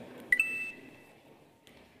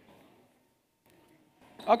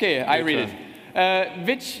 Okay, I read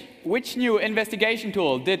it. Which new investigation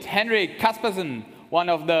tool did Henrik Kaspersen, one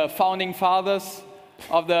of the founding fathers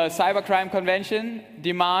of the Cybercrime Convention,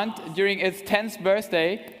 demand during its 10th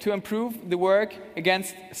birthday to improve the work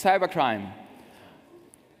against cybercrime?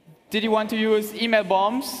 Did you want to use email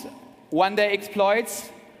bombs, one-day exploits,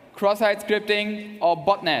 cross-site scripting, or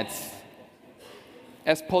botnets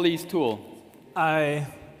as police tool? I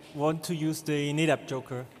want to use the NetApp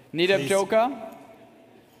Joker. NetApp Joker?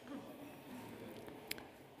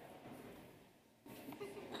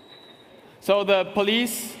 So the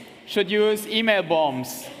police should use email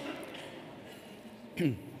bombs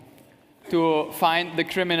to find the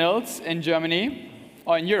criminals in Germany,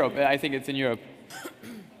 or in Europe. I think it's in Europe.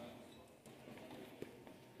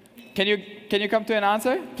 Can you come to an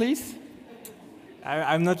answer, please?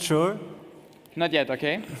 I'm not sure. Not yet,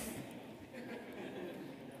 okay.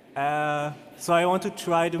 So I want to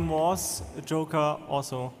try the Morse Joker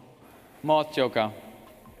also. Morse Joker.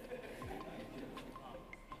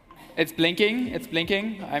 It's blinking. It's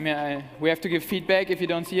blinking. I mean, we have to give feedback if you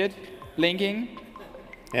don't see it. Blinking.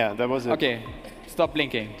 Yeah, that was it. Okay, stop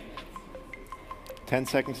blinking. 10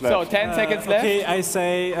 seconds left. So 10 seconds left. Okay, I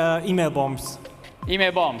say email bombs.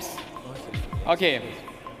 Email bombs. Okay.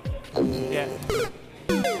 Yeah.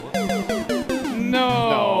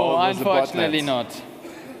 No, it was the unfortunately botnets. not.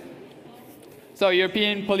 So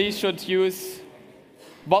European police should use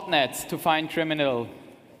botnets to find criminal.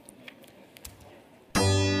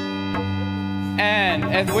 And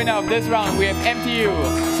as winner of this round, we have MTU.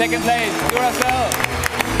 Second place, Duracell.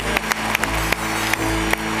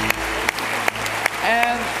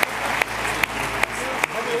 And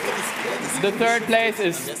the third place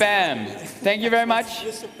is Spam. Thank you very much.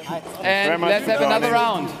 And let's have another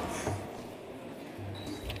round.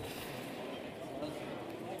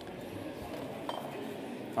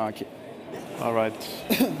 Okay. All right.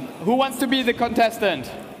 Who wants to be the contestant?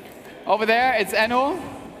 Over there, it's Enno.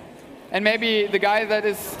 And maybe the guy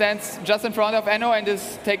that stands just in front of Enno and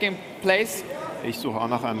is taking place. Ich suche auch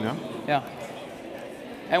noch an, ja? Yeah.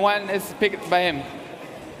 And one is picked by him.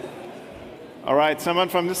 All right, someone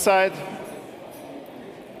from this side.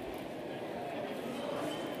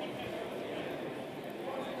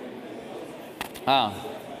 Ah.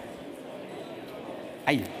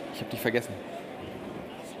 Ei, ich hab dich vergessen.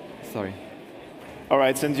 Sorry. All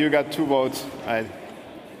right, since you got 2 votes, I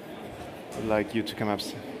would like you to come up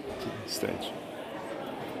to the stage.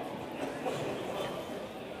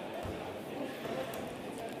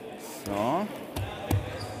 So.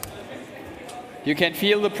 You can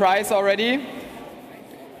feel the prize already?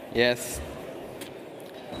 Yes.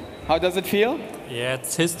 How does it feel? Yeah,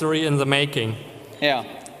 it's history in the making. Yeah.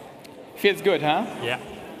 Feels good, huh? Yeah.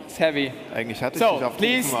 It's heavy. Eigentlich hatte ich dich So, aufgerufen,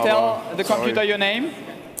 please aber tell the sorry. computer your name.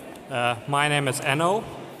 My name is Enno.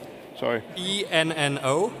 Sorry.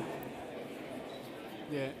 E-N-N-O.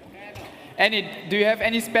 Do you have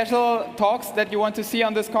any special talks that you want to see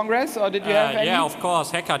on this Congress, or did you have any? Yeah, of course,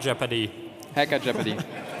 Hacker Jeopardy. Hacker Jeopardy.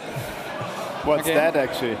 What's Okay. that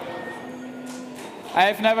actually? I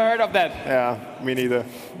have never heard of that. Yeah, me neither.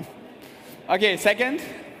 Okay, second.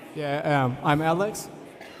 Yeah, I'm Alex.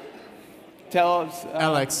 Tell us.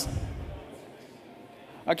 Alex.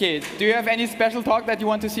 Okay, do you have any special talk that you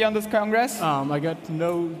want to see on this Congress? I got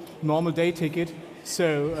no normal day ticket,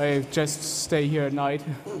 so I just stay here at night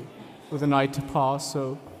with a night pass,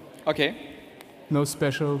 so Okay. no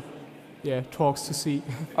special talks to see.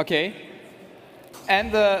 Okay.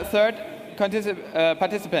 And the third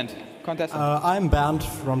participant, contestant. I'm Bernd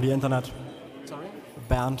from the internet. Sorry?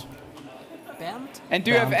 Bernd. Bernd? And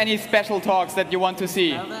do you have any special talks that you want to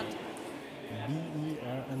see?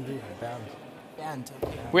 B-E-R-N-D. Bernd. Bernd.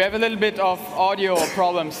 We have a little bit of audio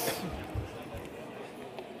problems.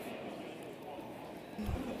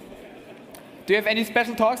 Do you have any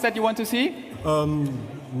special talks that you want to see?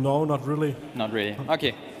 No, not really. Not really.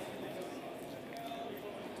 Okay.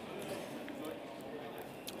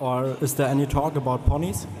 Or is there any talk about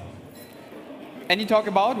ponies? Any talk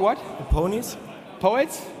about what? Ponies?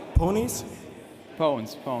 Poets? Ponies?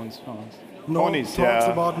 Phones. No Ponies, talks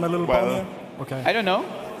yeah. about My Little Well, Pony? Okay. I don't know.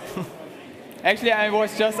 Actually, I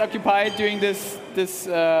was just occupied doing this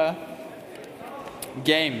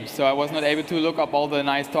game, so I was not able to look up all the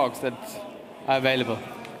nice talks that are available.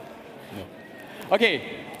 Okay,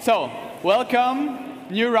 so welcome,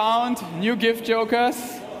 new round, new gift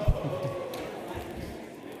jokers.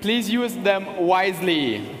 Please use them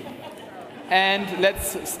wisely. And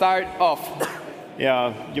let's start off.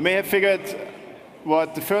 Yeah, you may have figured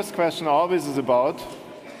what the first question always is about.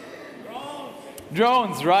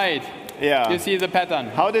 Drones, right. Yeah. You see the pattern.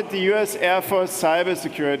 How did the US Air Force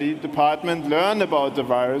Cybersecurity Department learn about the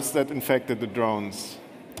virus that infected the drones?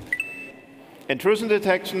 Intrusion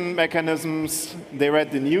detection mechanisms, they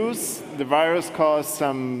read the news, the virus caused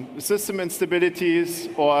some system instabilities,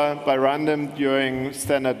 or by random during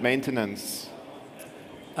standard maintenance.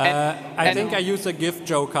 I think I use a gift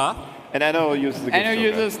joker. And Enno uses the gift Enno joker.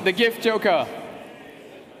 uses the gift joker.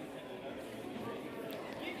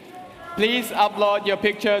 Please upload your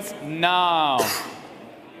pictures now.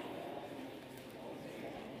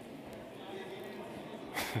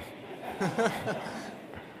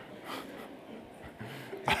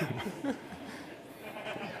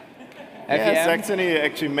 Yeah, Saxony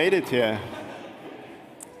actually made it here.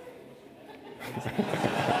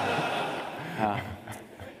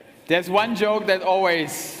 There's one joke that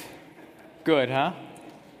always good, huh?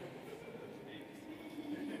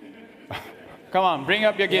 Come on, bring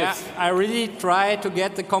up your gifts. Yeah, I really try to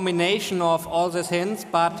get the combination of all these hints,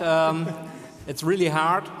 but it's really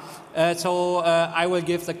hard. So I will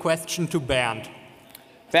give the question to Bernd.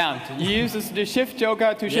 Bernd, he uses the shift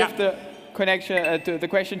joker to shift the connection to the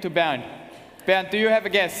question to Bernd. Bernd, do you have a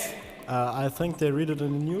guess? I think they read it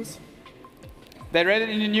in the news. They read it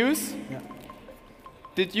in the news? Yeah.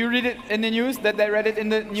 Did you read it in the news, that they read it in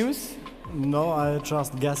the news? No, I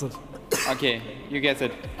just guess it. Okay, you guess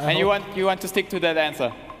it. And you want to stick to that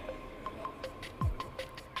answer?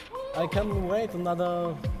 I can wait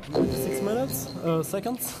another 6 minutes,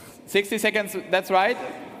 seconds. 60 seconds, that's right.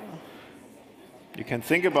 You can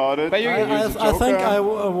think about it. But I think I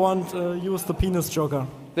want use the penis joker.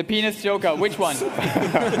 The penis joker, which one?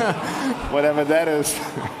 Whatever that is.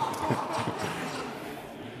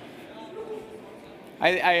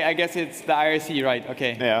 I guess it's the IRC, right?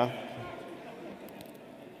 Okay. Yeah.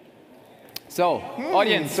 So,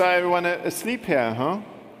 audience. So everyone asleep here, huh?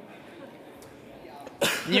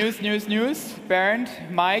 News. Bernd,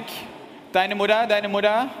 Mike, deine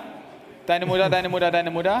Mutter.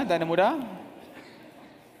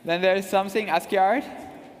 Then there is something, ASCII art.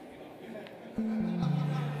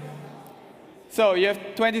 So, you have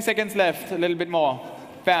 20 seconds left, a little bit more.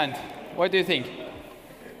 Bernd, what do you think?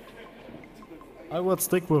 I would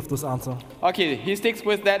stick with this answer. Okay, he sticks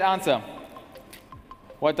with that answer.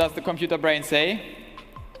 What does the computer brain say?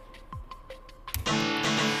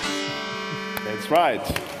 That's right.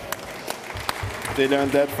 They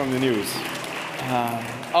learned that from the news.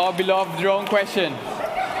 Our beloved drone question.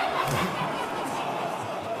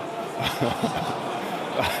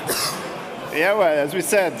 Yeah, well, as we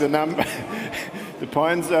said, the the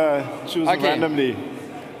points are chosen randomly.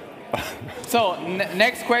 So,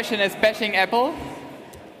 next question is bashing Apple.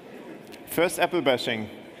 First Apple bashing.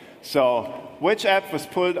 So, which app was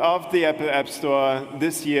pulled off the Apple App Store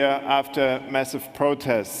this year after massive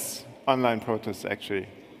protests, online protests actually?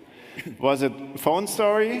 Was it Phone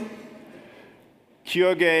Story,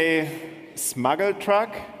 Cure Gay, Smuggle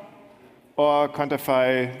Truck, or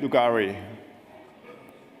Quantify Lugari?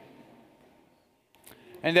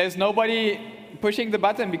 And there's nobody pushing the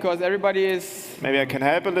button because everybody is... Maybe I can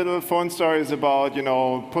help a little. Phone Story is about, you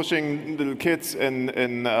know, pushing little kids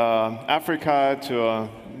in Africa to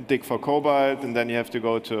dig for cobalt, and then you have to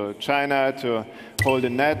go to China to hold a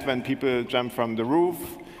net when people jump from the roof.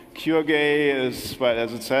 Cure Gay is, well,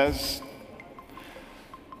 as it says,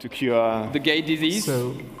 to cure... the gay disease.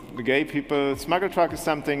 So the gay people. Smuggle Truck is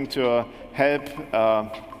something to help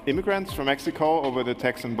immigrants from Mexico over the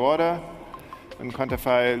Texan border. And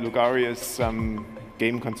Quantify Lugari is some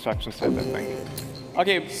game construction set, I think.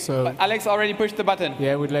 Okay, so Alex already pushed the button.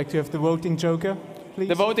 Yeah, we'd like to have the voting joker, please.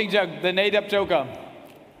 The voting joker, the NADAP joker.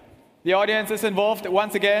 The audience is involved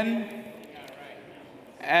once again.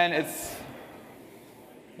 And it's...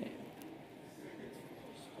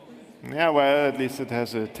 Yeah, well, at least it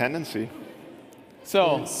has a tendency.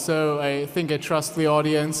 So I think I trust the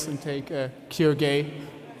audience and take Cure Gay.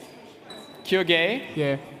 Cure Gay?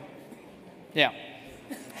 Yeah. Yeah.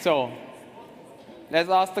 So, let's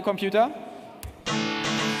ask the computer.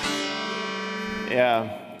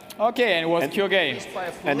 Yeah. Okay, and it was Cure Gay.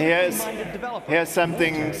 And here's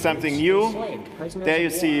something new. There you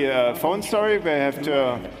see a Phone Story where you have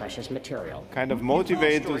to kind of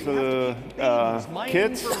motivate those little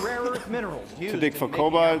kids to dig for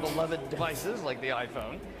cobalt. Devices like the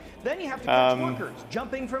iPhone. Then you have to catch workers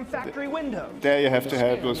jumping from factory windows. There you have to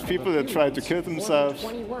help those people that try to kill themselves.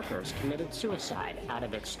 20 workers committed suicide out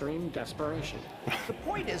of extreme desperation. The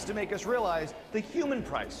point is to make us realize the human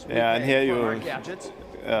price. Yeah, and here you gadgets.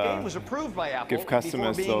 The game was approved by Apple give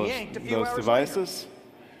customers before being yanked a few those hours devices.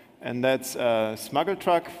 And that's a Smuggle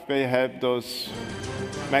Truck where you help those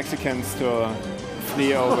Mexicans to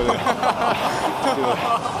flee over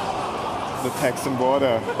the Texan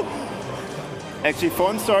border. Actually,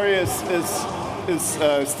 Phone Story is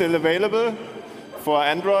still available for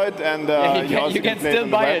Android, and you can play still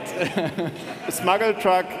it buy it. Smuggle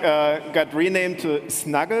Truck got renamed to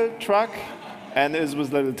Snuggle Truck, and is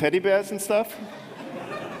with little teddy bears and stuff.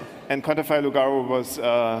 And Quantify Lugaro was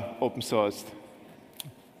open sourced.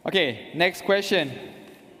 Okay, next question.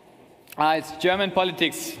 It's German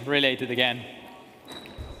politics related again.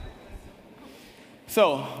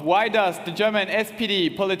 So, why does the German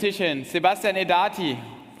SPD politician Sebastian Edati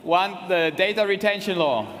want the data retention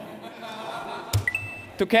law?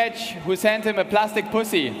 To catch who sent him a plastic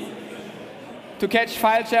pussy? To catch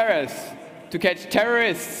file sharers? To catch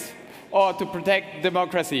terrorists? Or to protect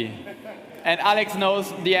democracy? And Alex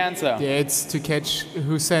knows the answer. Yeah, it's to catch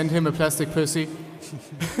who sent him a plastic pussy.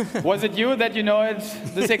 Was it you that you know it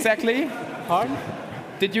this exactly? Pardon?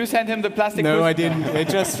 Did you send him the plastic pussy? No, I didn't. I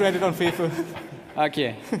just read it on FIFA.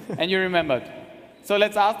 Okay, and you remembered. So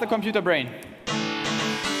let's ask the computer brain.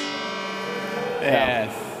 Yeah.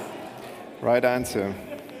 Yes. Right answer.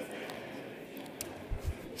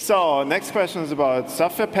 So, next question is about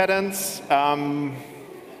software patents.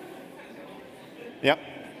 Yep.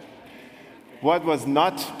 what was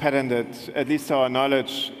not patented, at least to our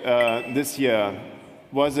knowledge, this year?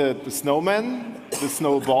 Was it the snowman, the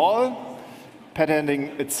snowball,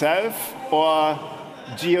 patenting itself, or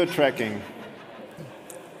geo-tracking?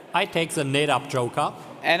 I take the NetApp Joker.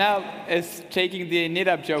 Anna is taking the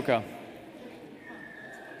NetApp Joker.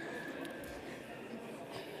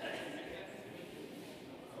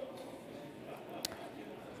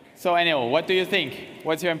 So, Enno, what do you think?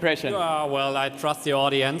 What's your impression? Well, I trust the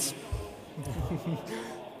audience.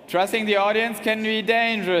 Trusting the audience can be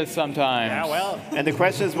dangerous sometimes. Yeah, well. And the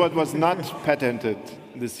question is, what was not patented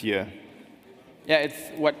this year? Yeah,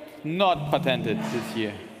 it's what not patented this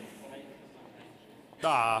year.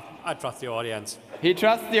 I trust the audience. He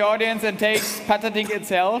trusts the audience and takes patenting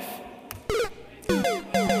itself. So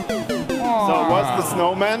was the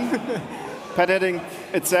snowman? Patenting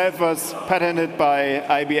itself was patented by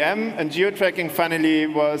IBM, and geo-tracking finally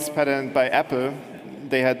was patented by Apple.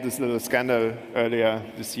 They had this little scandal earlier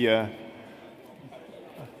this year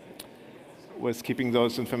with keeping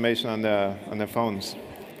those information on their phones.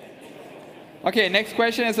 Okay, next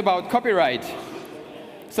question is about copyright.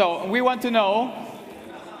 So we want to know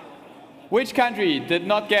which country did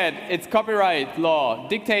not get its copyright law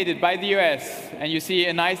dictated by the US? And you see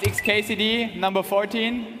a nice XKCD, number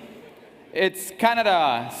 14. It's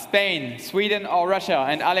Canada, Spain, Sweden, or Russia.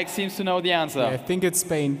 And Alex seems to know the answer. Yeah, I think it's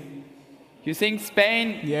Spain. You think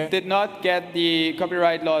Spain did not get the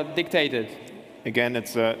copyright law dictated? Again,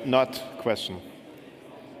 it's a not question.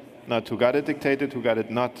 Not who got it dictated, who got it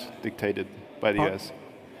not dictated by the US.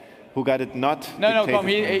 Who got it not dictated? No, come.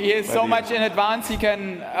 He is so much in advance. He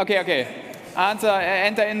can. Okay. Answer.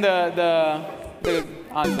 Enter in the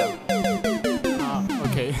answer.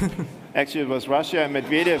 Okay. Actually, it was Russia and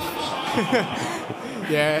Medvedev.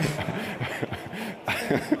 Yeah.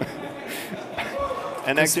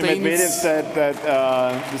 And actually, Medvedev said that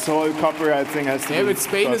this whole copyright thing has to be. Yeah, but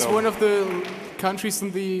Spain is thought of. one of the countries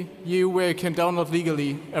in the EU where you can download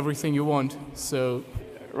legally everything you want. So.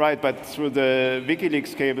 Right, but through the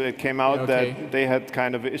WikiLeaks cable, it came out that they had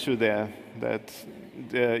kind of an issue there, that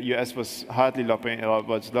the US was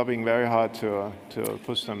lobbying very hard to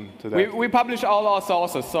push them to that. We publish all our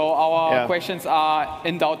sources, so our questions are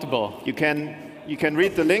indoubtable. You can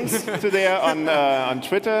read the links to there on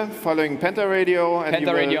Twitter, following Penta Radio, and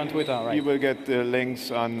Penta Radio on Twitter, right? You will get the links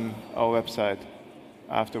on our website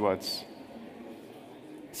afterwards.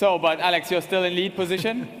 So, but Alex, you're still in lead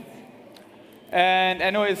position. And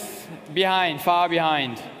Enno is behind, far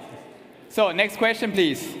behind. So, next question,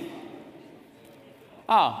 please.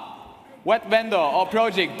 What vendor or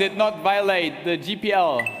project did not violate the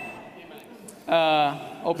GPL,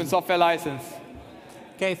 Open Software License?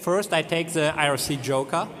 Okay, first I take the IRC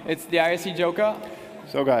Joker. It's the IRC Joker.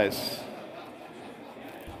 So, guys.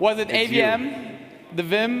 Was it AVM, the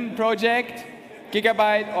Vim project,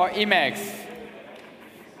 Gigabyte, or Emacs?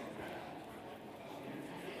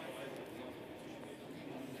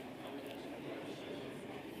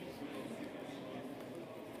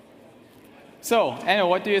 So, Enno,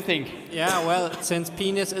 what do you think? Yeah, well, since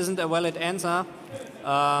penis isn't a valid answer,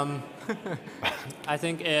 I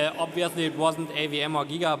think obviously it wasn't AVM or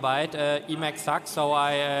Gigabyte. Emacs sucks, so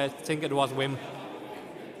I think it was Vim.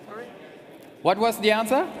 What was the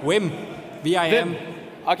answer? Vim. V-I-M.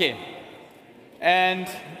 Okay. And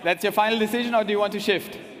that's your final decision, or do you want to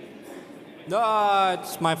shift? No,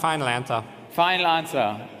 it's my final answer. Final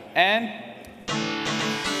answer. And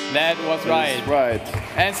that was right. That's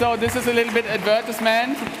right. And so this is a little bit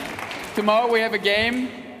advertisement. Tomorrow we have a game,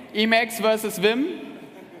 Emacs versus Vim.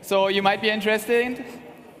 So you might be interested.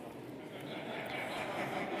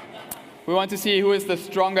 We want to see who is the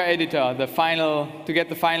stronger editor, to get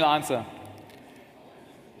the final answer.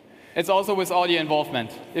 It's also with audio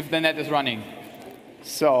involvement, if the net is running.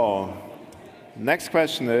 So, next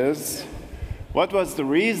question is, what was the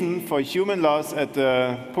reason for human loss at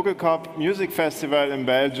the Pukkelkop Music Festival in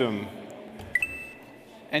Belgium?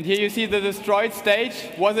 And here you see the destroyed stage.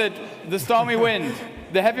 Was it the stormy wind,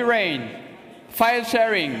 the heavy rain, file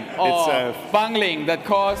sharing, or bungling that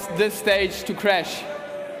caused this stage to crash?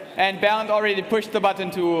 And Bernd already pushed the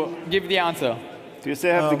button to give the answer. Do you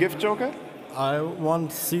still have the gift joker? I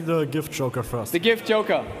want to see the gift joker first. The gift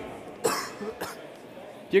joker.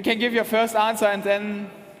 You can give your first answer and then...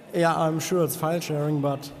 Yeah, I'm sure it's file sharing,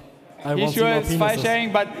 but I want to see more penises. He's sure it's file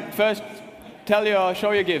sharing, but first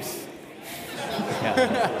show your gifts.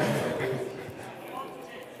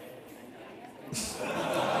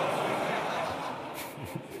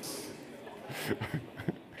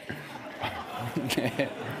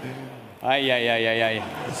 Ay.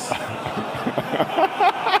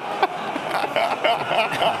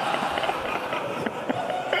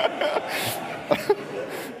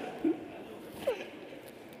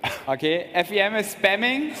 Okay, FEM is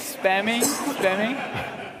spamming, spamming, spamming.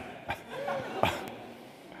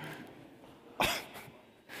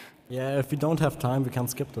 Yeah, if we don't have time, we can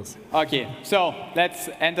skip this. Okay, so let's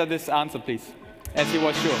enter this answer, please, as he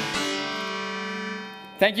was sure.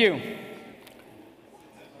 Thank you.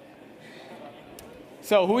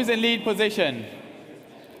 So who is in lead position?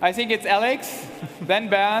 I think it's Alex, then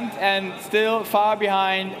Bernd, and still far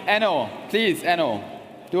behind, Enno. Please, Enno,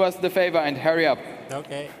 do us the favor and hurry up.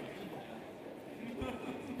 Okay.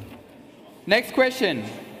 Next question.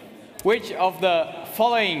 Which of the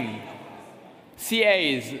following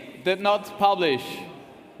CAs did not publish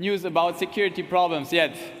news about security problems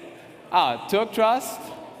yet? Turk Trust,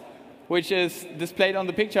 which is displayed on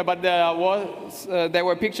the picture, but there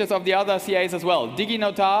were pictures of the other CAs as well.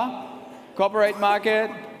 DigiNotar, Corporate Market,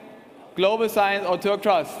 Global Science, or Turk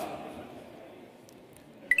Trust?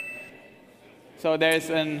 So there's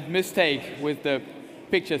a mistake with the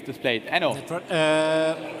pictures displayed. Enno.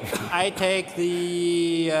 I take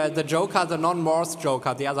the Joker, the non-Morse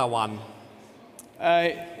Joker, the other one.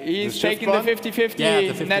 He's taking the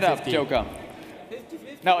 50-50 NetApp Joker.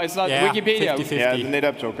 No, it's not Wikipedia. 50-50. Yeah, the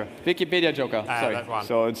NetApp Joker. Wikipedia Joker, sorry. That one.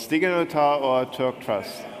 So it's DigiNotar or Turk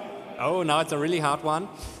Trust. Oh, now it's a really hard one.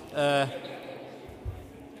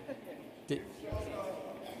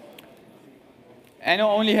 Enno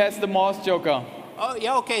only has the Morse Joker. Oh,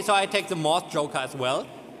 yeah, okay, so I take the Morse Joker as well.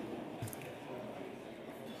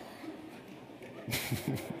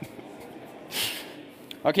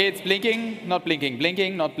 Okay, it's blinking, not blinking,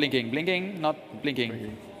 blinking, not blinking, blinking, not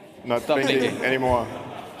blinking. Not Stop blinking anymore.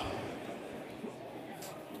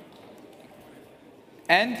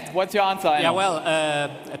 And what's your answer, Enno? Yeah, well,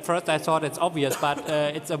 at first I thought it's obvious, but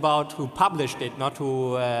it's about who published it, not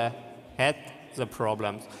who had the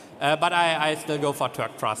problems. But I still go for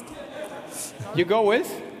Turk Trust. You go with?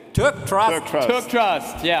 Turk Trust. Turk Trust. Turk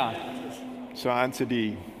Trust, yeah. So answer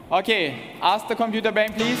D. Okay, ask the computer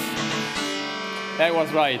brain, please. That was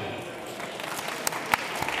right.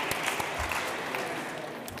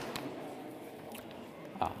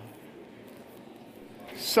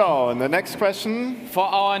 So, the next question. For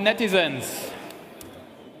our netizens.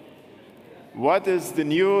 What is the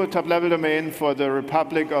new top-level domain for the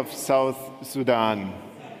Republic of South Sudan?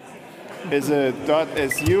 Is it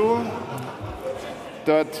 .su,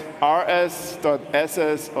 .rs,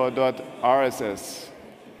 .ss, or .rss?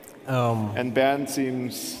 And Bernd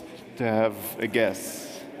seems to have a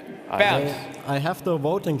guess. Bernd. I have the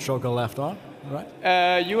voting joker left, right?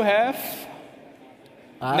 You have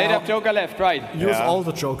NetApp Joker left, right? Use all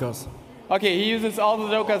the jokers. Okay, he uses all the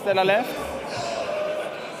jokers that are left.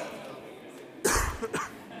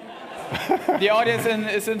 The audience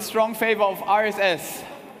is in strong favor of RSS.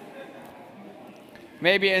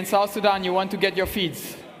 Maybe in South Sudan you want to get your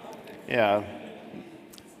feeds. Yeah.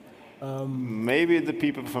 Maybe the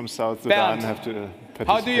people from South Sudan Bernd, have to participate.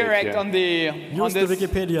 how do you react on the Use the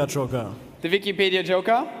Wikipedia joker. The Wikipedia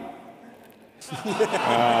Joker?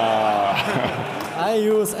 I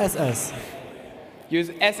use SS. Use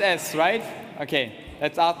SS, right? Okay,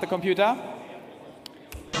 let's ask the computer.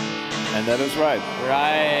 And that is right.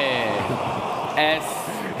 Right.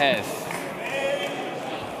 SS.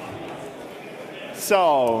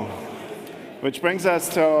 So, which brings us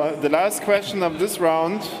to the last question of this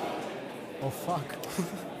round. Oh, fuck.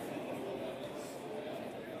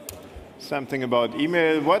 Something about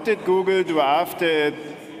email. What did Google do after it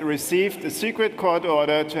received a secret court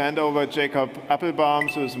order to hand over Jacob Appelbaum,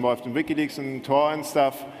 who is involved in WikiLeaks and Tor and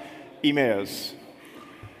stuff, emails?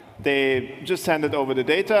 They just handed over the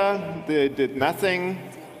data. They did nothing.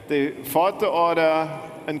 They fought the order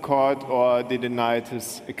in court, or they denied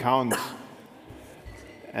his account.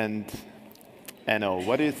 And Enno,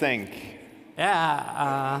 what do you think?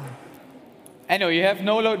 Yeah. Enno, you have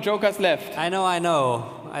no jokers left. I know.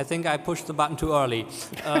 I think I pushed the button too early.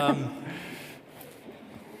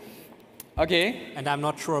 Okay. And I'm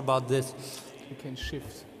not sure about this. You can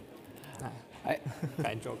shift.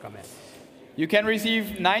 Kein Joker mehr. You can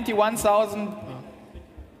receive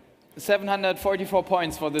 91,744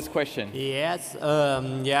 points for this question. Yes,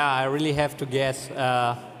 yeah, I really have to guess.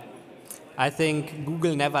 I think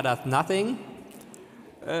Google never does nothing.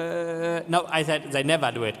 No, I said they never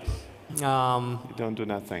do it. You don't do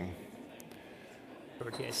nothing.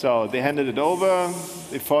 Okay. So they handed it over.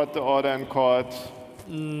 They fought the order in court.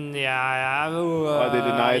 Or they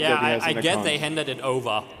denied that he has an I guess account. they handed it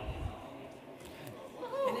over.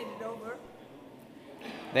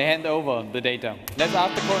 They hand over the data. Let's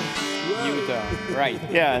ask the computer. Right.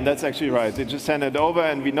 Yeah, and that's actually right. They just sent it over,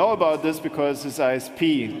 and we know about this because his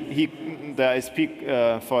ISP, the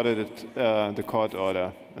ISP forwarded the court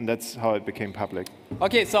order, and that's how it became public.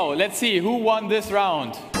 Okay, so let's see who won this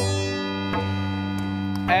round.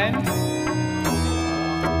 And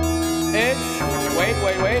it's wait.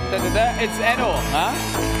 It's Enno, huh?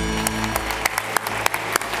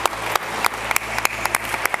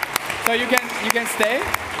 So you can stay.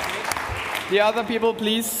 The other people,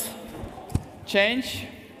 please change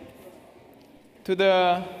to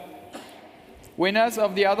the winners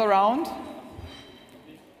of the other round.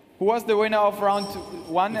 Who was the winner of round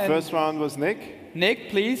 1? The first round was Nick. Nick,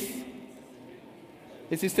 please.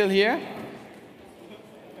 Is he still here?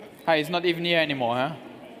 Hi, he's not even here anymore, huh?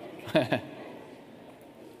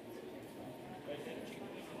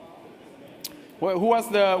 Well, who was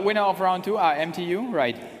the winner of round 2? MTU,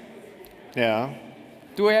 right. Yeah.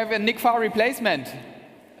 Do we have a Nick Farr replacement?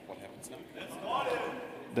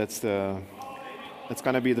 That's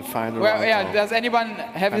going to be the final Well, round. yeah, does anyone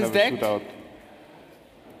have his deck?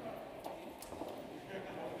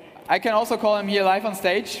 I can also call him here live on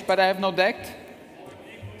stage, but I have no deck.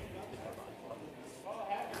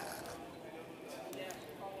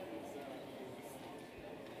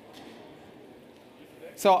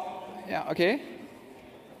 So, yeah, okay.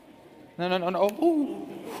 No. Ooh.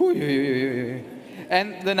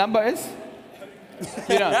 And the number is?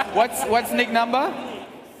 You know, what's Nick number?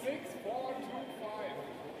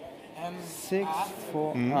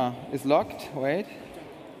 64. It's locked. Wait.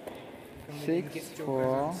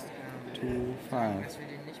 6425.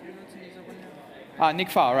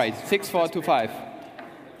 Nick Farr, right. 6425.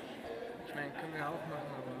 Ich meine, können wir auch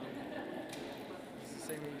machen, aber es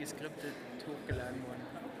ist irgendwie geskriptet hochgeladen worden.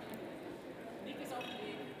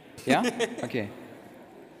 Ja? Okay.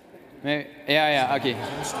 Ja, okay.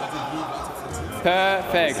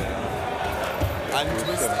 Perfekt.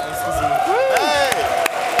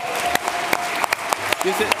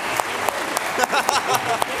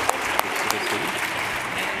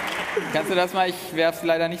 Kannst du das mal? Ich werf's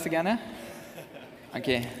leider nicht so gerne.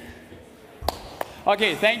 Okay.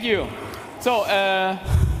 Okay, thank you. So,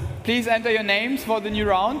 please enter your names for the new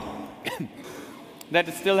round. That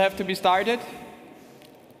still have to be started.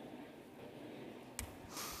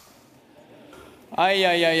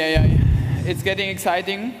 It's getting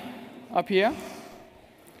exciting up here.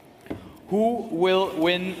 Who will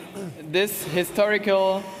win this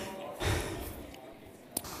historical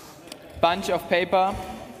bunch of paper?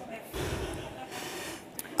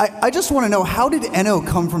 I just want to know, how did Enno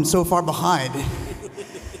come from so far behind?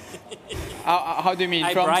 How do you mean?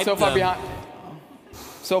 From so far behind?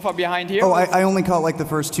 So far behind here? Oh, I only caught like the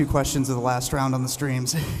first 2 questions of the last round on the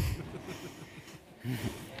streams.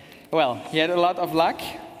 Well, he had a lot of luck.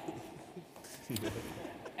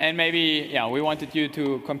 And maybe, yeah, we wanted you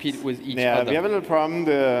to compete with each other. Yeah, we have a little problem.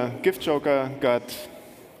 The gift joker got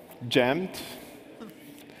jammed,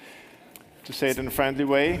 to say it in a friendly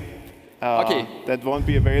way. Okay. That won't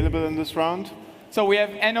be available in this round. So we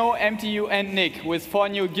have Enno, MTU, and Nick with 4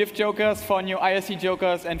 new gift jokers, 4 new IRC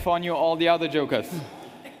jokers, and 4 new all the other jokers.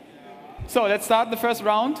 So let's start the first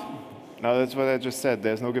round. No, that's what I just said.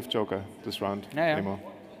 There's no gift joker this round anymore.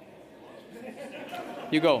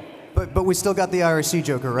 You go. But we still got the IRC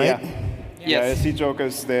joker, right? Yeah. Yes. The IRC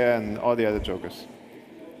joker's there and all the other jokers.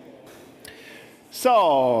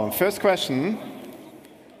 So, first question.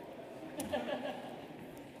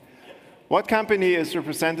 What company is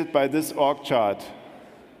represented by this org chart?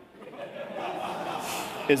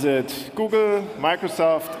 Is it Google,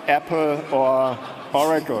 Microsoft, Apple, or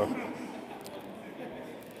Oracle?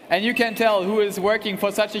 And you can tell who is working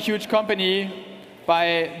for such a huge company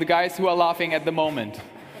by the guys who are laughing at the moment,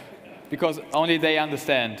 because only they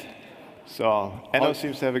understand. So, Enno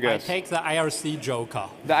seems to have a guess. I take the IRC joker.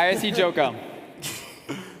 The IRC joker.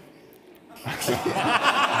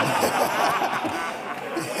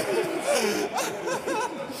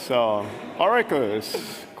 So, Oracle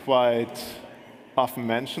is quite often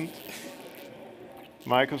mentioned.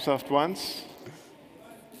 Microsoft once.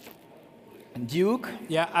 Duke?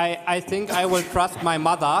 Yeah, I think I will trust my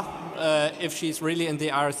mother if she's really in the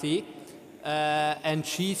IRC. And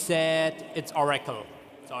she said it's Oracle.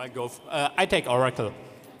 So I take Oracle.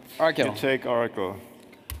 Oracle. You take Oracle.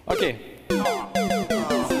 Okay.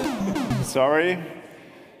 Sorry.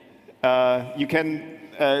 You can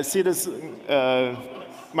see this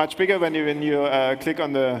much bigger when you click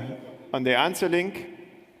on the answer link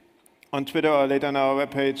on Twitter or later on our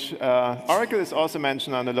webpage. Oracle is also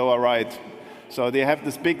mentioned on the lower right. So they have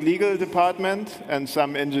this big legal department and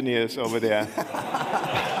some engineers over there.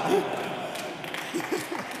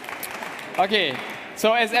 Okay.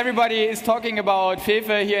 So as everybody is talking about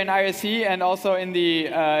Fefe here in IRC and also in the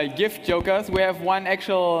gift jokers, we have one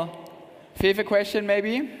actual Fefe question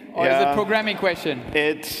maybe? Or is it programming question?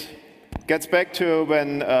 It gets back to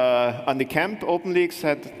when on the camp, OpenLeaks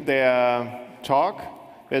had their talk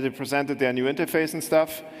where they presented their new interface and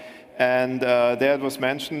stuff. And there it was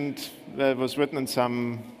mentioned that it was written in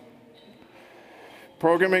some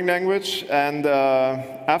programming language. And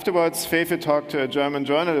afterwards, Fefe talked to a German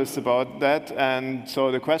journalist about that. And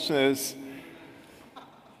so the question is,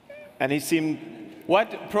 and he seemed...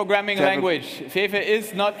 What programming language Fefe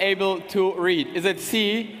is not able to read? Is it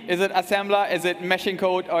C, is it assembler, is it machine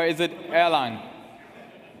code, or is it Erlang?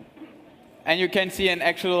 And you can see an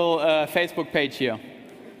actual Facebook page here.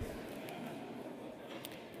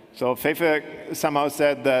 So Fefe somehow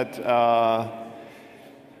said that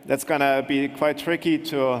that's going to be quite tricky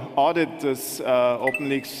to audit this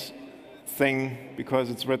OpenLeaks thing because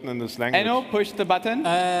it's written in this language. Enno, push the button.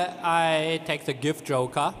 I take the gift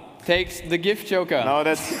joker. Takes the gift joker. No,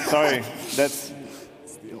 that's, sorry, that's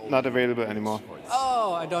not available anymore.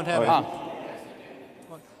 Oh, I don't have it.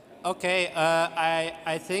 Okay,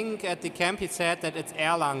 I think at the camp he said that it's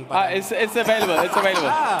Erlang. But it's available, it's available.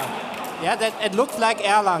 Yeah, that, it looks like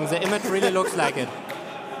Erlang. The image really looks like it.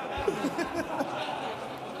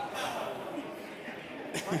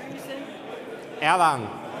 Erlang.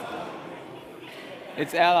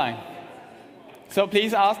 It's Erlang. So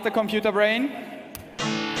please ask the computer brain.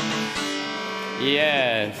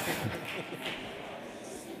 Yes.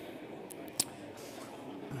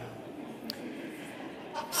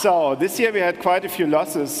 So this year we had quite a few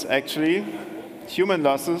losses, actually, human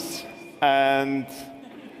losses. And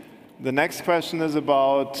the next question is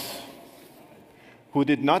about who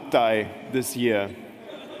did not die this year.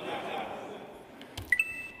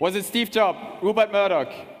 Was it Steve Jobs, Rupert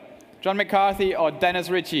Murdoch, John McCarthy, or Dennis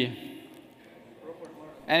Ritchie?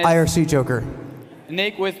 And IRC Joker.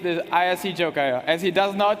 Nick with the IRC Joker, as he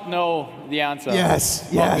does not know the answer. Yes,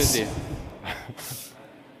 yes. Obviously.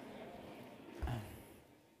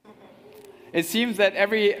 It seems that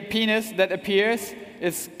every penis that appears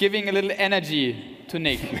is giving a little energy to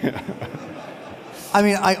Nick. I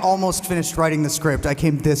mean, I almost finished writing the script. I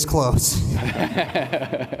came this close.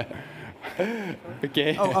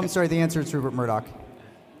 Okay. Oh, I'm sorry. The answer is Rupert Murdoch.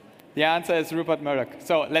 The answer is Rupert Murdoch.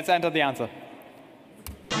 So let's enter the answer.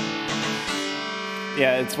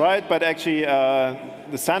 Yeah, it's right, but actually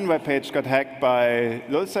the Sun webpage got hacked by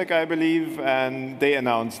Lulzek, I believe, and they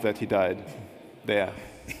announced that he died there.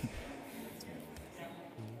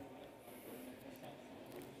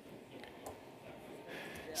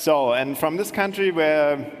 So, and from this country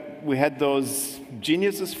where we had those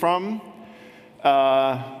geniuses from,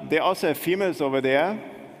 they also have females over there,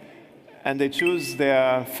 and they choose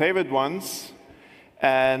their favorite ones.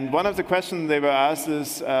 And one of the questions they were asked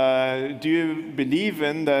is, do you believe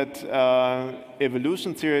in that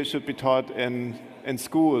evolution theory should be taught in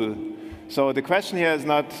school? So the question here is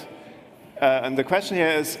not, and the question here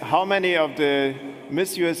is, how many of the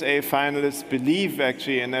Miss USA finalists believe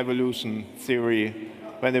actually in evolution theory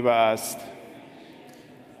when they were asked?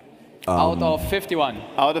 Out of 51.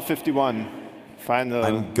 Out of 51. Final.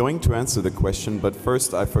 I'm going to answer the question, but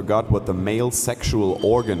first I forgot what the male sexual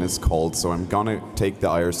organ is called, so I'm gonna take the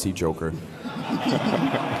IRC Joker.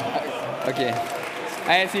 Okay.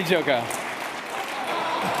 IRC Joker.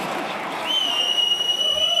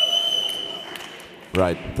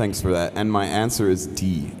 Right, thanks for that. And my answer is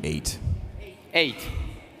D, 8. 8.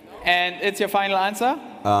 And it's your final answer?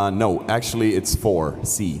 No, actually it's 4,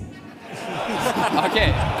 C.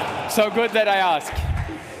 Okay, so good that I asked.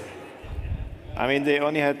 I mean, they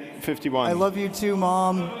only had 51. I love you too,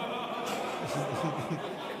 Mom.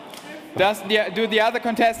 Do the other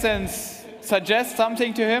contestants suggest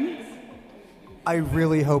something to him? I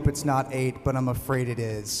really hope it's not 8, but I'm afraid it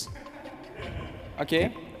is.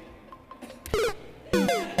 Okay.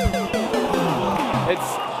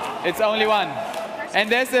 It's only 1. And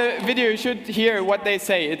there's a video, you should hear what they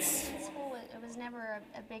say. It was never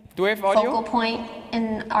a big Do we have audio? focal point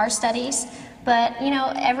in our studies. But, you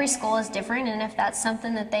know, every school is different, and if that's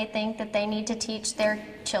something that they think that they need to teach their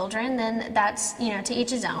children, then that's, you know, to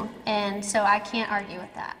each his own. And so I can't argue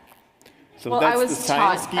with that. So well, I was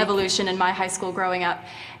taught evolution in my high school growing up,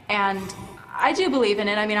 and I do believe in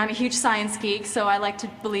it. I mean, I'm a huge science geek, so I like to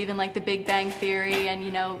believe in, like, the Big Bang Theory and,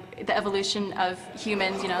 you know, the evolution of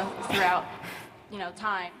humans, you know, throughout, you know,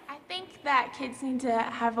 time. think that kids need to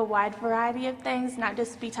have a wide variety of things, not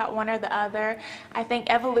just be taught one or the other. I think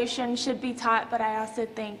evolution should be taught, but I also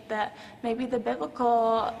think that maybe the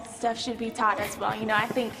biblical stuff should be taught as well. You know, I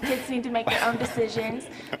think kids need to make their own decisions.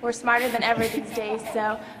 We're smarter than ever these days,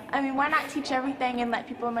 so, I mean, why not teach everything and let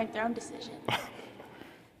people make their own decisions?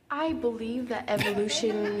 I believe that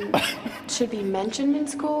evolution should be mentioned in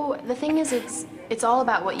school. The thing is, it's all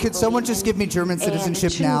about what you Could someone just give me German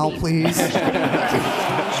citizenship now, please? It's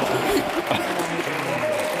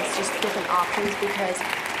just different options because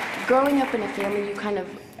growing up in a family, you kind of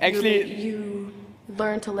you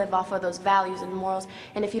learn to live off of those values and morals.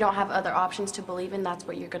 And if you don't have other options to believe in, that's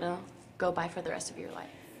what you're gonna go by for the rest of your life.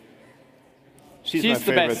 She's my the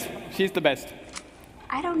favorite. best. She's the best.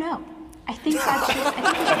 I don't know. I think that's just,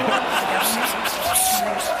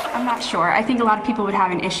 I'm not sure. I think a lot of people would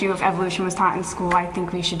have an issue if evolution was taught in school. I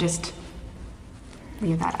think we should just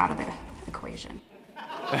leave that out of the equation.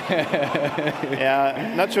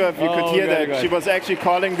 Yeah, not sure if you could hear that. She was actually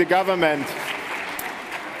calling the government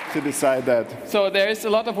to decide that. So there is a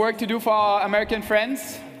lot of work to do for our American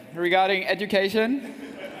friends regarding education.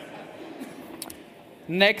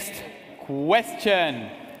 Next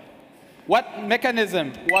question. What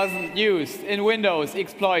mechanism was used in Windows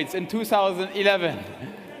exploits in 2011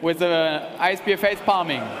 with the ISP face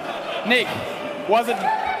palming? Nick, was it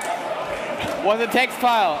text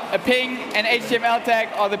file, a ping, an HTML tag,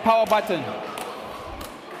 or the power button?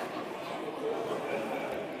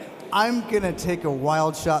 I'm gonna take a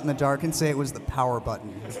wild shot in the dark and say it was the power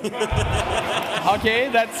button. Okay,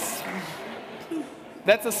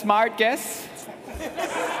 that's a smart guess.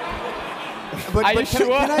 Are you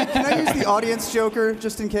sure? Can I use the audience joker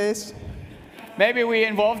just in case? Maybe we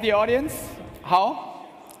involve the audience. How?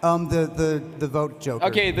 The vote joker.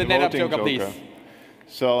 Okay, the NetApp joker, please.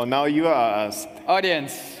 So now you are asked.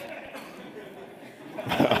 Audience.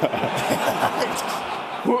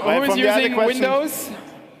 Who is using Windows?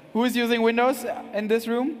 Who is using Windows in this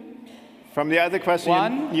room? From the other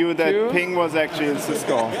question, you knew that ping was actually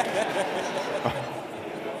Cisco.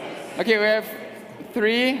 Okay, we have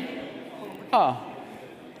 3. Oh.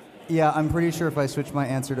 Yeah, I'm pretty sure if I switch my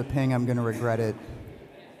answer to ping, I'm gonna regret it.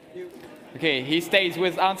 Okay, he stays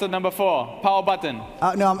with answer number 4, power button.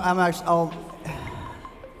 No, I'm actually.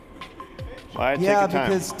 Yeah,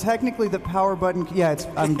 because technically the power button. Yeah,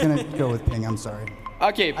 I'm gonna go with ping. I'm sorry.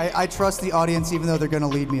 Okay. I trust the audience, even though they're gonna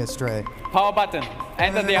lead me astray. Power button.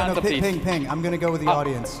 Enter the answer, please. Ping. I'm gonna go with the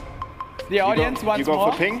audience. The audience wants more. You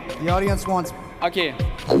go for ping? The audience wants. Okay.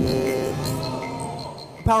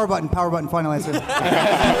 Power button, final answer.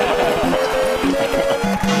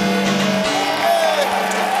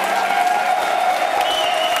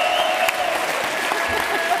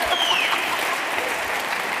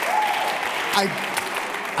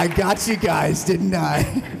 I got you guys, didn't I?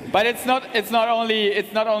 But it's not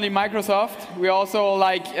only Microsoft. We also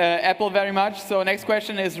like Apple very much. So next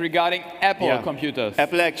question is regarding Apple computers.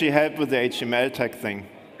 Apple actually helped with the HTML tag thing.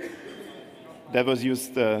 That was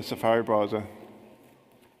used the Safari browser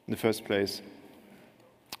in the first place.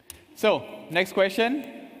 So, next question.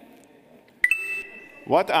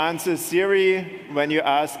 What answers Siri when you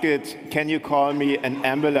ask it, can you call me an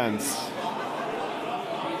ambulance?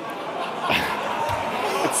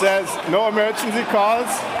 It says, no emergency calls.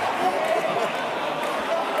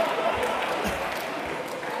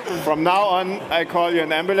 From now on, I call you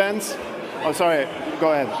an ambulance. Oh, sorry,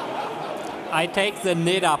 go ahead. I take the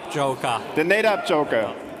NetApp joker. The NetApp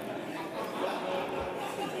joker.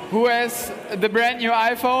 Who has the brand new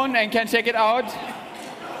iPhone and can check it out?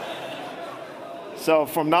 So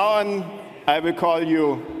from now on, I will call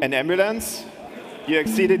you an ambulance. You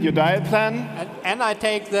exceeded your dial plan. And I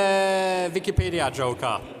take the Wikipedia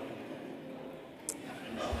joker.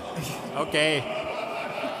 Okay.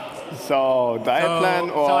 So dial plan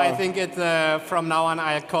or... So I think it's from now on,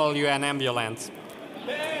 I'll call you an ambulance.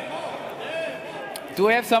 Do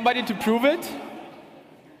we have somebody to prove it?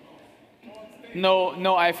 No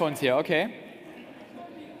iPhones here, okay.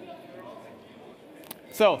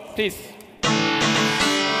 So, please.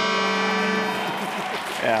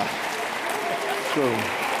 Yeah, true.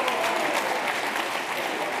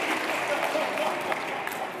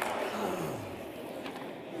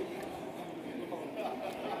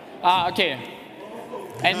 Okay.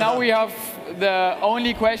 And now we have the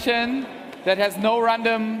only question that has no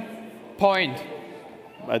random point.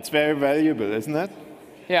 It's very valuable, isn't it?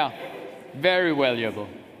 Yeah, very valuable.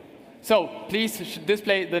 So, please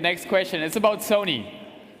display the next question. It's about Sony.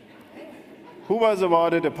 Who was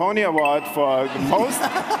awarded a Pony Award for the most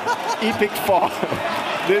epic fall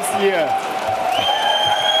this year?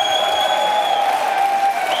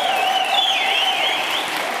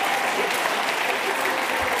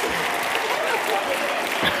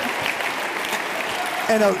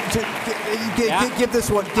 give this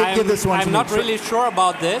one. Give this one. I'm not really sure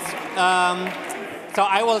about this, so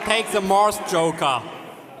I will take the Morse joker.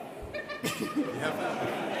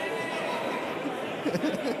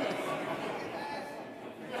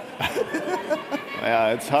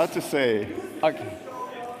 Yeah, it's hard to say. Okay.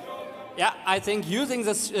 Yeah, I think using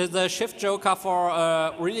the shift joker for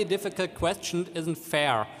a really difficult question isn't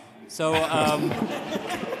fair. So.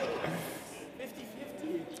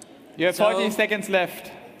 You have 14 seconds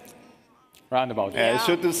left. Roundabout. Yeah, I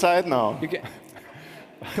should decide now.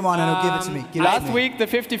 Come on, Enno, give it to me. Last week, the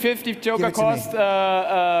 50-50 joker cost.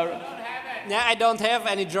 Yeah, I don't have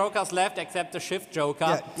any jokers left except the shift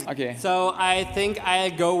joker. Yeah. Okay. So I think I'll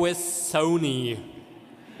go with Sony.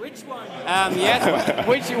 Which one? Yes.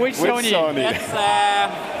 Which Sony?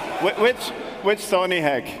 That's, which Sony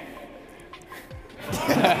hack?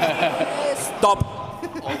 Stop.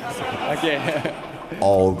 Okay.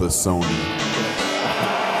 All the Sony.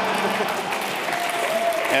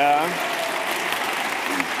 Yeah.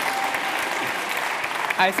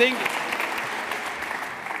 I think.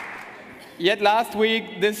 Yet last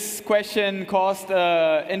week, this question caused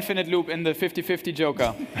infinite loop in the 50-50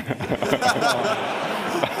 joker.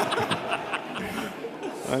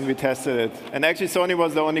 And we tested it. And actually, Sony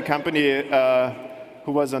was the only company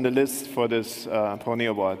who was on the list for this Pony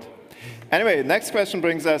Award. Anyway, next question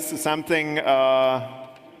brings us to something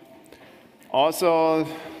also,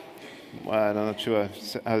 well, I'm not sure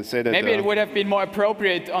how to say that. Maybe it would have been more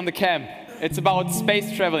appropriate on the camp. It's about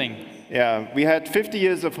space traveling. Yeah, we had 50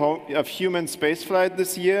 years of human spaceflight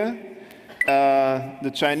this year.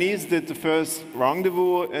 The Chinese did the first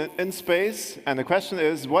rendezvous in space. And the question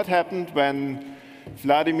is, what happened when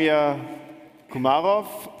Vladimir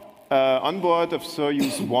Komarov, on board of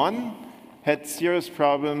Soyuz 1, had serious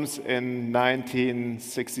problems in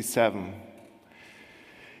 1967?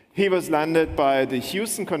 He was landed by the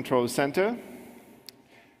Houston Control Center.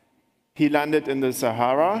 He landed in the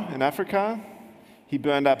Sahara in Africa. He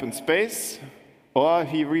burned up in space, or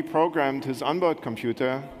he reprogrammed his onboard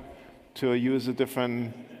computer to use a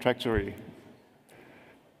different trajectory.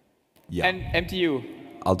 Yeah. And MTU.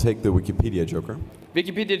 I'll take the Wikipedia joker.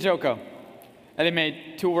 Wikipedia joker. And they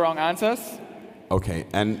made 2 wrong answers. Okay,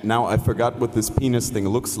 and now I forgot what this penis thing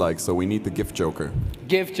looks like, so we need the gift joker.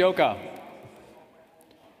 Give joker.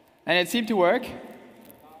 And it seemed to work.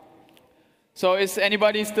 So is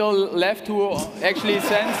anybody still left who actually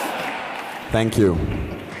sends? Thank you.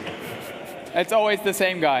 It's always the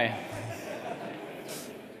same guy.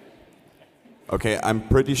 Okay, I'm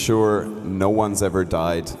pretty sure no one's ever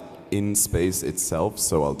died in space itself,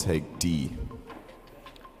 so I'll take D.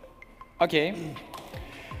 Okay.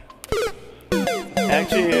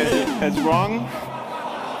 Actually, it's wrong.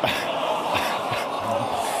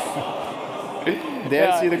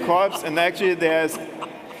 There's the corpse, and actually there's.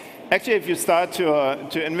 Actually, if you start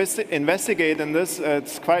to investigate in this,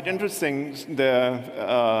 it's quite interesting. The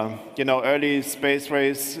early space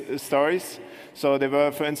race stories. So there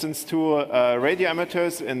were, for instance, 2 radio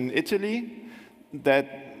amateurs in Italy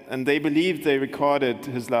and they believed they recorded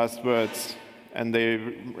his last words, and they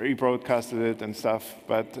rebroadcasted it and stuff.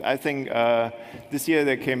 But I think this year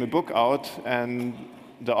there came a book out, and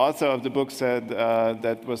the author of the book said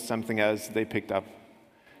that was something else they picked up.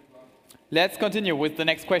 Let's continue with the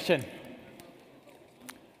next question.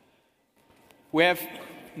 We have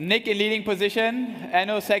Nick in leading position,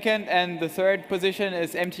 Enno second, and the third position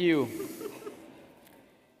is MTU.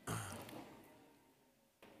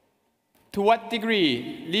 To what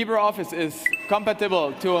degree LibreOffice is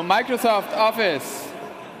compatible to Microsoft Office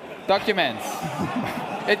documents?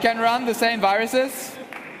 It can run the same viruses.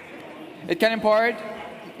 It can import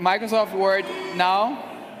Microsoft Word now.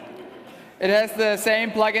 It has the same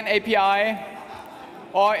plugin API,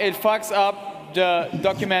 or it fucks up the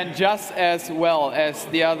document just as well as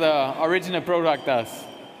the other original product does.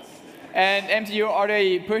 And MTU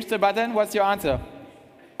already pushed the button. What's your answer?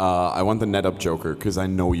 I want the NetApp joker, because I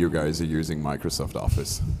know you guys are using Microsoft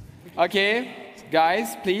Office. Okay,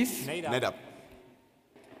 guys, please. NetApp.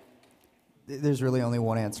 There's really only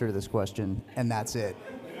one answer to this question, and that's it.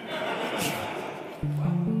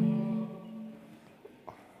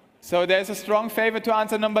 So there's a strong favor to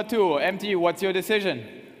answer number 2. MTU, what's your decision?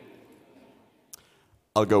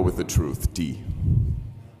 I'll go with the truth, D.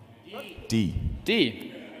 D. D.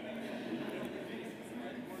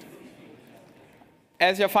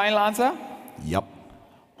 As your final answer? Yep.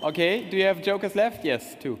 Okay, do you have jokers left?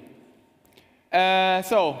 Yes, 2.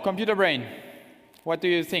 So, computer brain, what do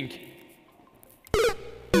you think?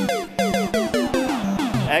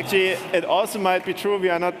 Actually, it also might be true we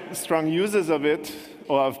are not strong users of it.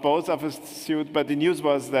 or of both Office suite, but the news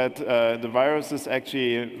was that the virus is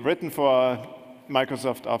actually written for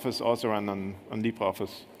Microsoft Office, also run on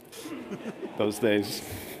LibreOffice those days.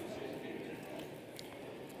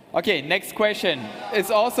 Okay, next question.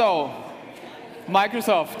 It's also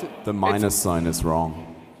Microsoft. The minus sign is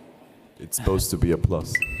wrong. It's supposed to be a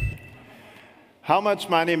plus. How much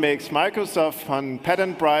money makes Microsoft on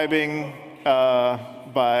patent bribing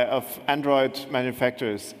of Android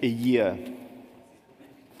manufacturers a year?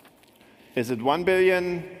 Is it $1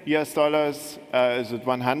 billion US dollars? Is it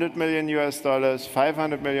 100 million US dollars?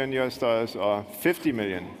 500 million US dollars? Or 50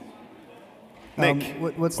 million? Nick,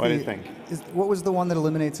 what do you think? What was the one that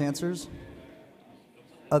eliminates answers?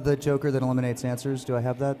 The Joker that eliminates answers. Do I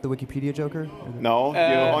have that? The Wikipedia Joker? No,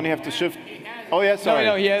 you only have to shift. Oh, yeah, sorry.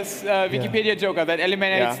 No, he has Wikipedia Joker that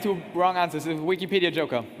eliminates two wrong answers. It's Wikipedia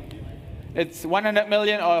Joker. It's 100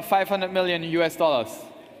 million or 500 million US dollars.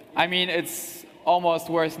 I mean, it's almost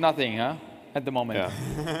worth nothing, huh? At the moment. Yeah.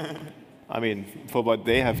 I mean, for what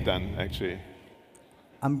they have done, actually.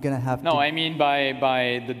 I'm gonna have to. No, I mean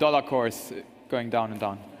by the dollar course going down and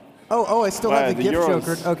down. Oh, I still have the gift Euros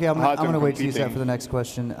Joker. Okay, I'm gonna wait to use that competing. for the next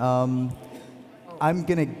question. I'm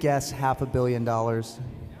gonna guess $500 million.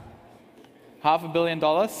 $500 million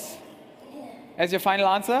as your final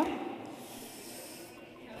answer?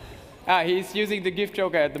 He's using the gift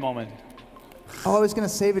Joker at the moment. Oh, I was gonna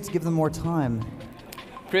save it to give them more time.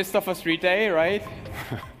 Christopher Street Day, right?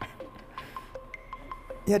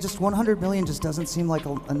 Yeah, just 100 million just doesn't seem like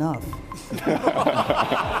enough.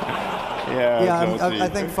 I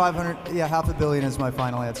think 500. Yeah, $500 million is my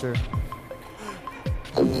final answer.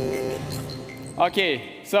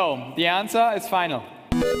 Okay, so the answer is final.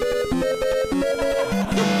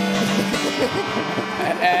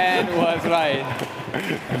 And was right.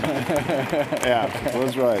 Yeah,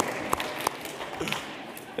 was right.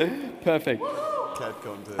 Perfect.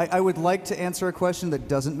 I would like to answer a question that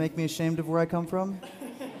doesn't make me ashamed of where I come from.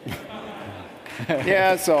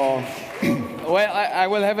 Yeah, so. Well, I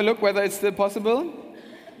will have a look whether it's still possible.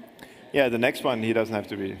 Yeah, the next one he doesn't have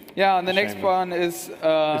to be. Yeah, and the next one is.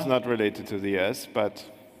 It's not related to the US, but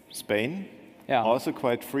Spain. Yeah. Also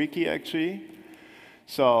quite freaky, actually.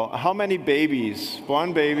 So, how many babies,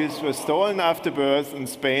 born babies, were stolen after birth in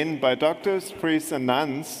Spain by doctors, priests, and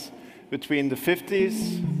nuns between the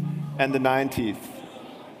 50s and the 90s?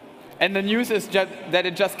 And the news is just that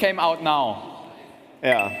it just came out now.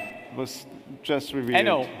 Yeah, it was just revealed. I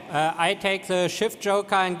know. I take the shift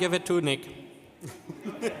Joker and give it to Nick.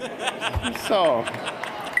 So.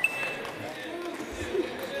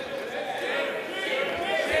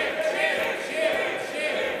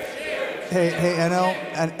 Hey, Enno,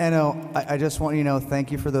 I just want you to know,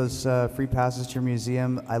 thank you for those free passes to your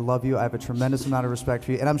museum. I love you. I have a tremendous amount of respect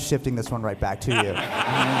for you, and I'm shifting this one right back to you.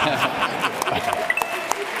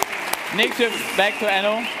 Nick shifts back to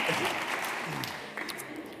Enno.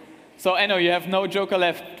 So, Enno, you have no Joker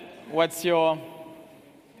left. What's your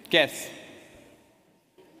guess?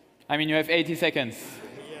 I mean, you have 80 seconds.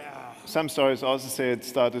 Yeah. Some stories also say it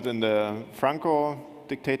started in the Franco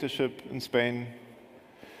dictatorship in Spain.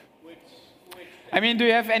 I mean, do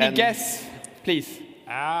you have any guess, please?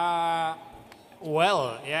 Well,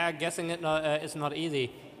 yeah, guessing it is not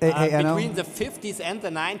easy. Between the 50s and the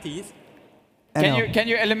 90s. Can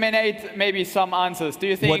you eliminate maybe some answers? Do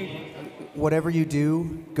you think? Whatever you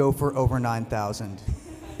do, go for over 9,000.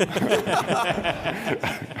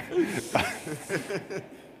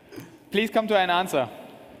 Please come to an answer.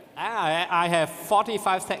 I have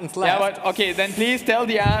 45 seconds left. Yeah, but okay, then please tell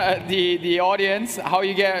the audience how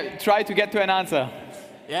you try to get to an answer.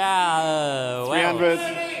 Yeah,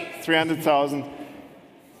 300,000.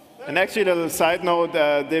 And actually, a little side note,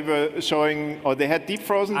 they were showing, or they had deep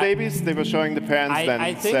frozen babies. They were showing the parents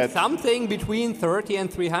I think something between 30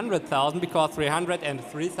 and 300,000, because 300 and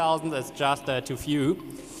 3,000 is just too few.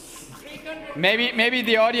 Maybe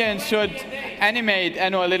the audience should animate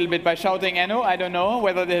Enno a little bit by shouting Enno. I don't know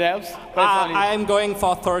whether that helps. I'm going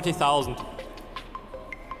for 30,000.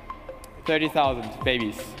 30,000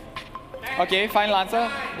 babies. Okay, final answer?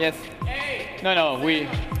 Yes. No, we.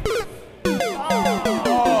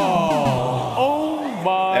 Oh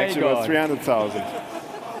my Actually, God. it was 300,000.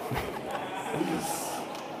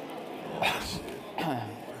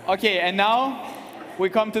 Okay, and now we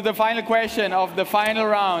come to the final question of the final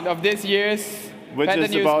round of this year's Penta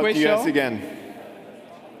News about Quiz the US Show. again.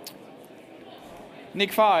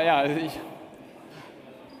 Nick Farr, yeah.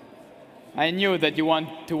 I knew that you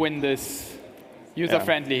want to win this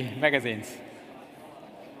user-friendly magazines.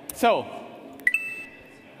 So,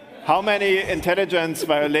 how many intelligence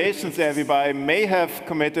violations everybody may have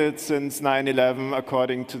committed since 9/11,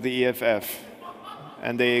 according to the EFF?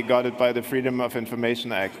 and they got it by the Freedom of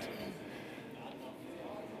Information Act.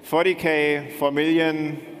 40K, 4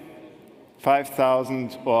 million,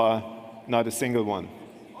 5,000, or not a single one.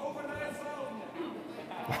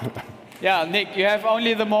 Yeah, Nick, you have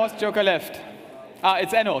only the most joker left. Ah,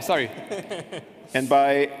 it's Enno, sorry. And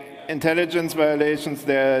by intelligence violations,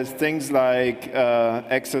 there's things like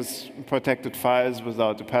access protected files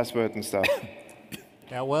without a password and stuff.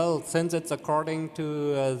 Yeah, well, since it's according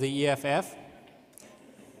to the EFF,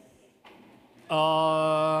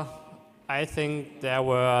 I think there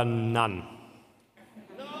were none.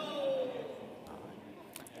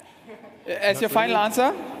 As your final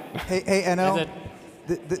answer? Hey, Enno.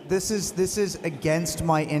 This is against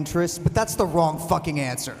my interest, but that's the wrong fucking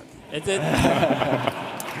answer. Is it?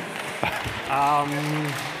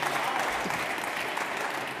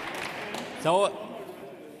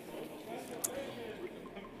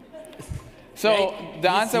 So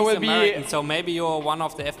the answer will American, be. So maybe you're one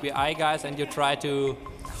of the FBI guys and you try to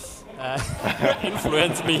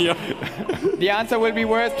influence me here. The answer will be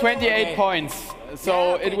worth 28 points.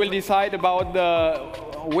 So it will decide about the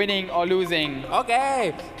winning or losing.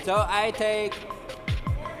 Okay, so I take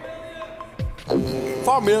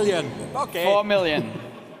 4 million. Okay. 4 million.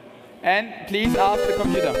 And please ask the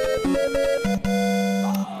computer.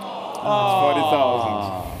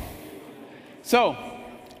 40,000. So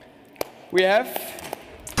we have,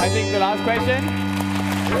 I think, the last question.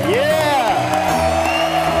 Yeah!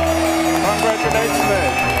 Congratulations,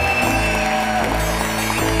 man.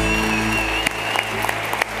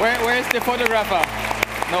 Where is the photographer?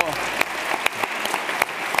 No.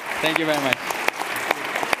 Thank you very much.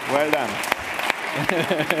 Well done.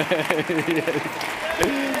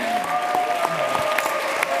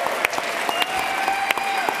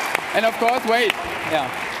 And of course, wait. Yeah.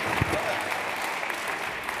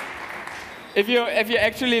 If you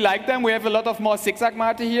actually like them, we have a lot of more zigzag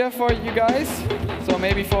mate here for you guys. So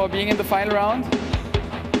maybe for being in the final round,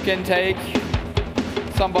 you can take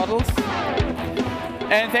some bottles.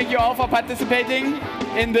 And thank you all for participating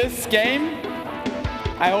in this game.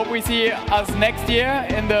 I hope we see us next year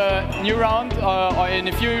in the new round or in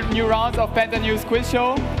a few new rounds of Penta News Quiz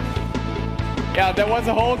Show. Yeah, there was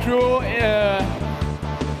a whole crew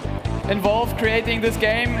involved creating this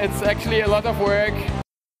game. It's actually a lot of work.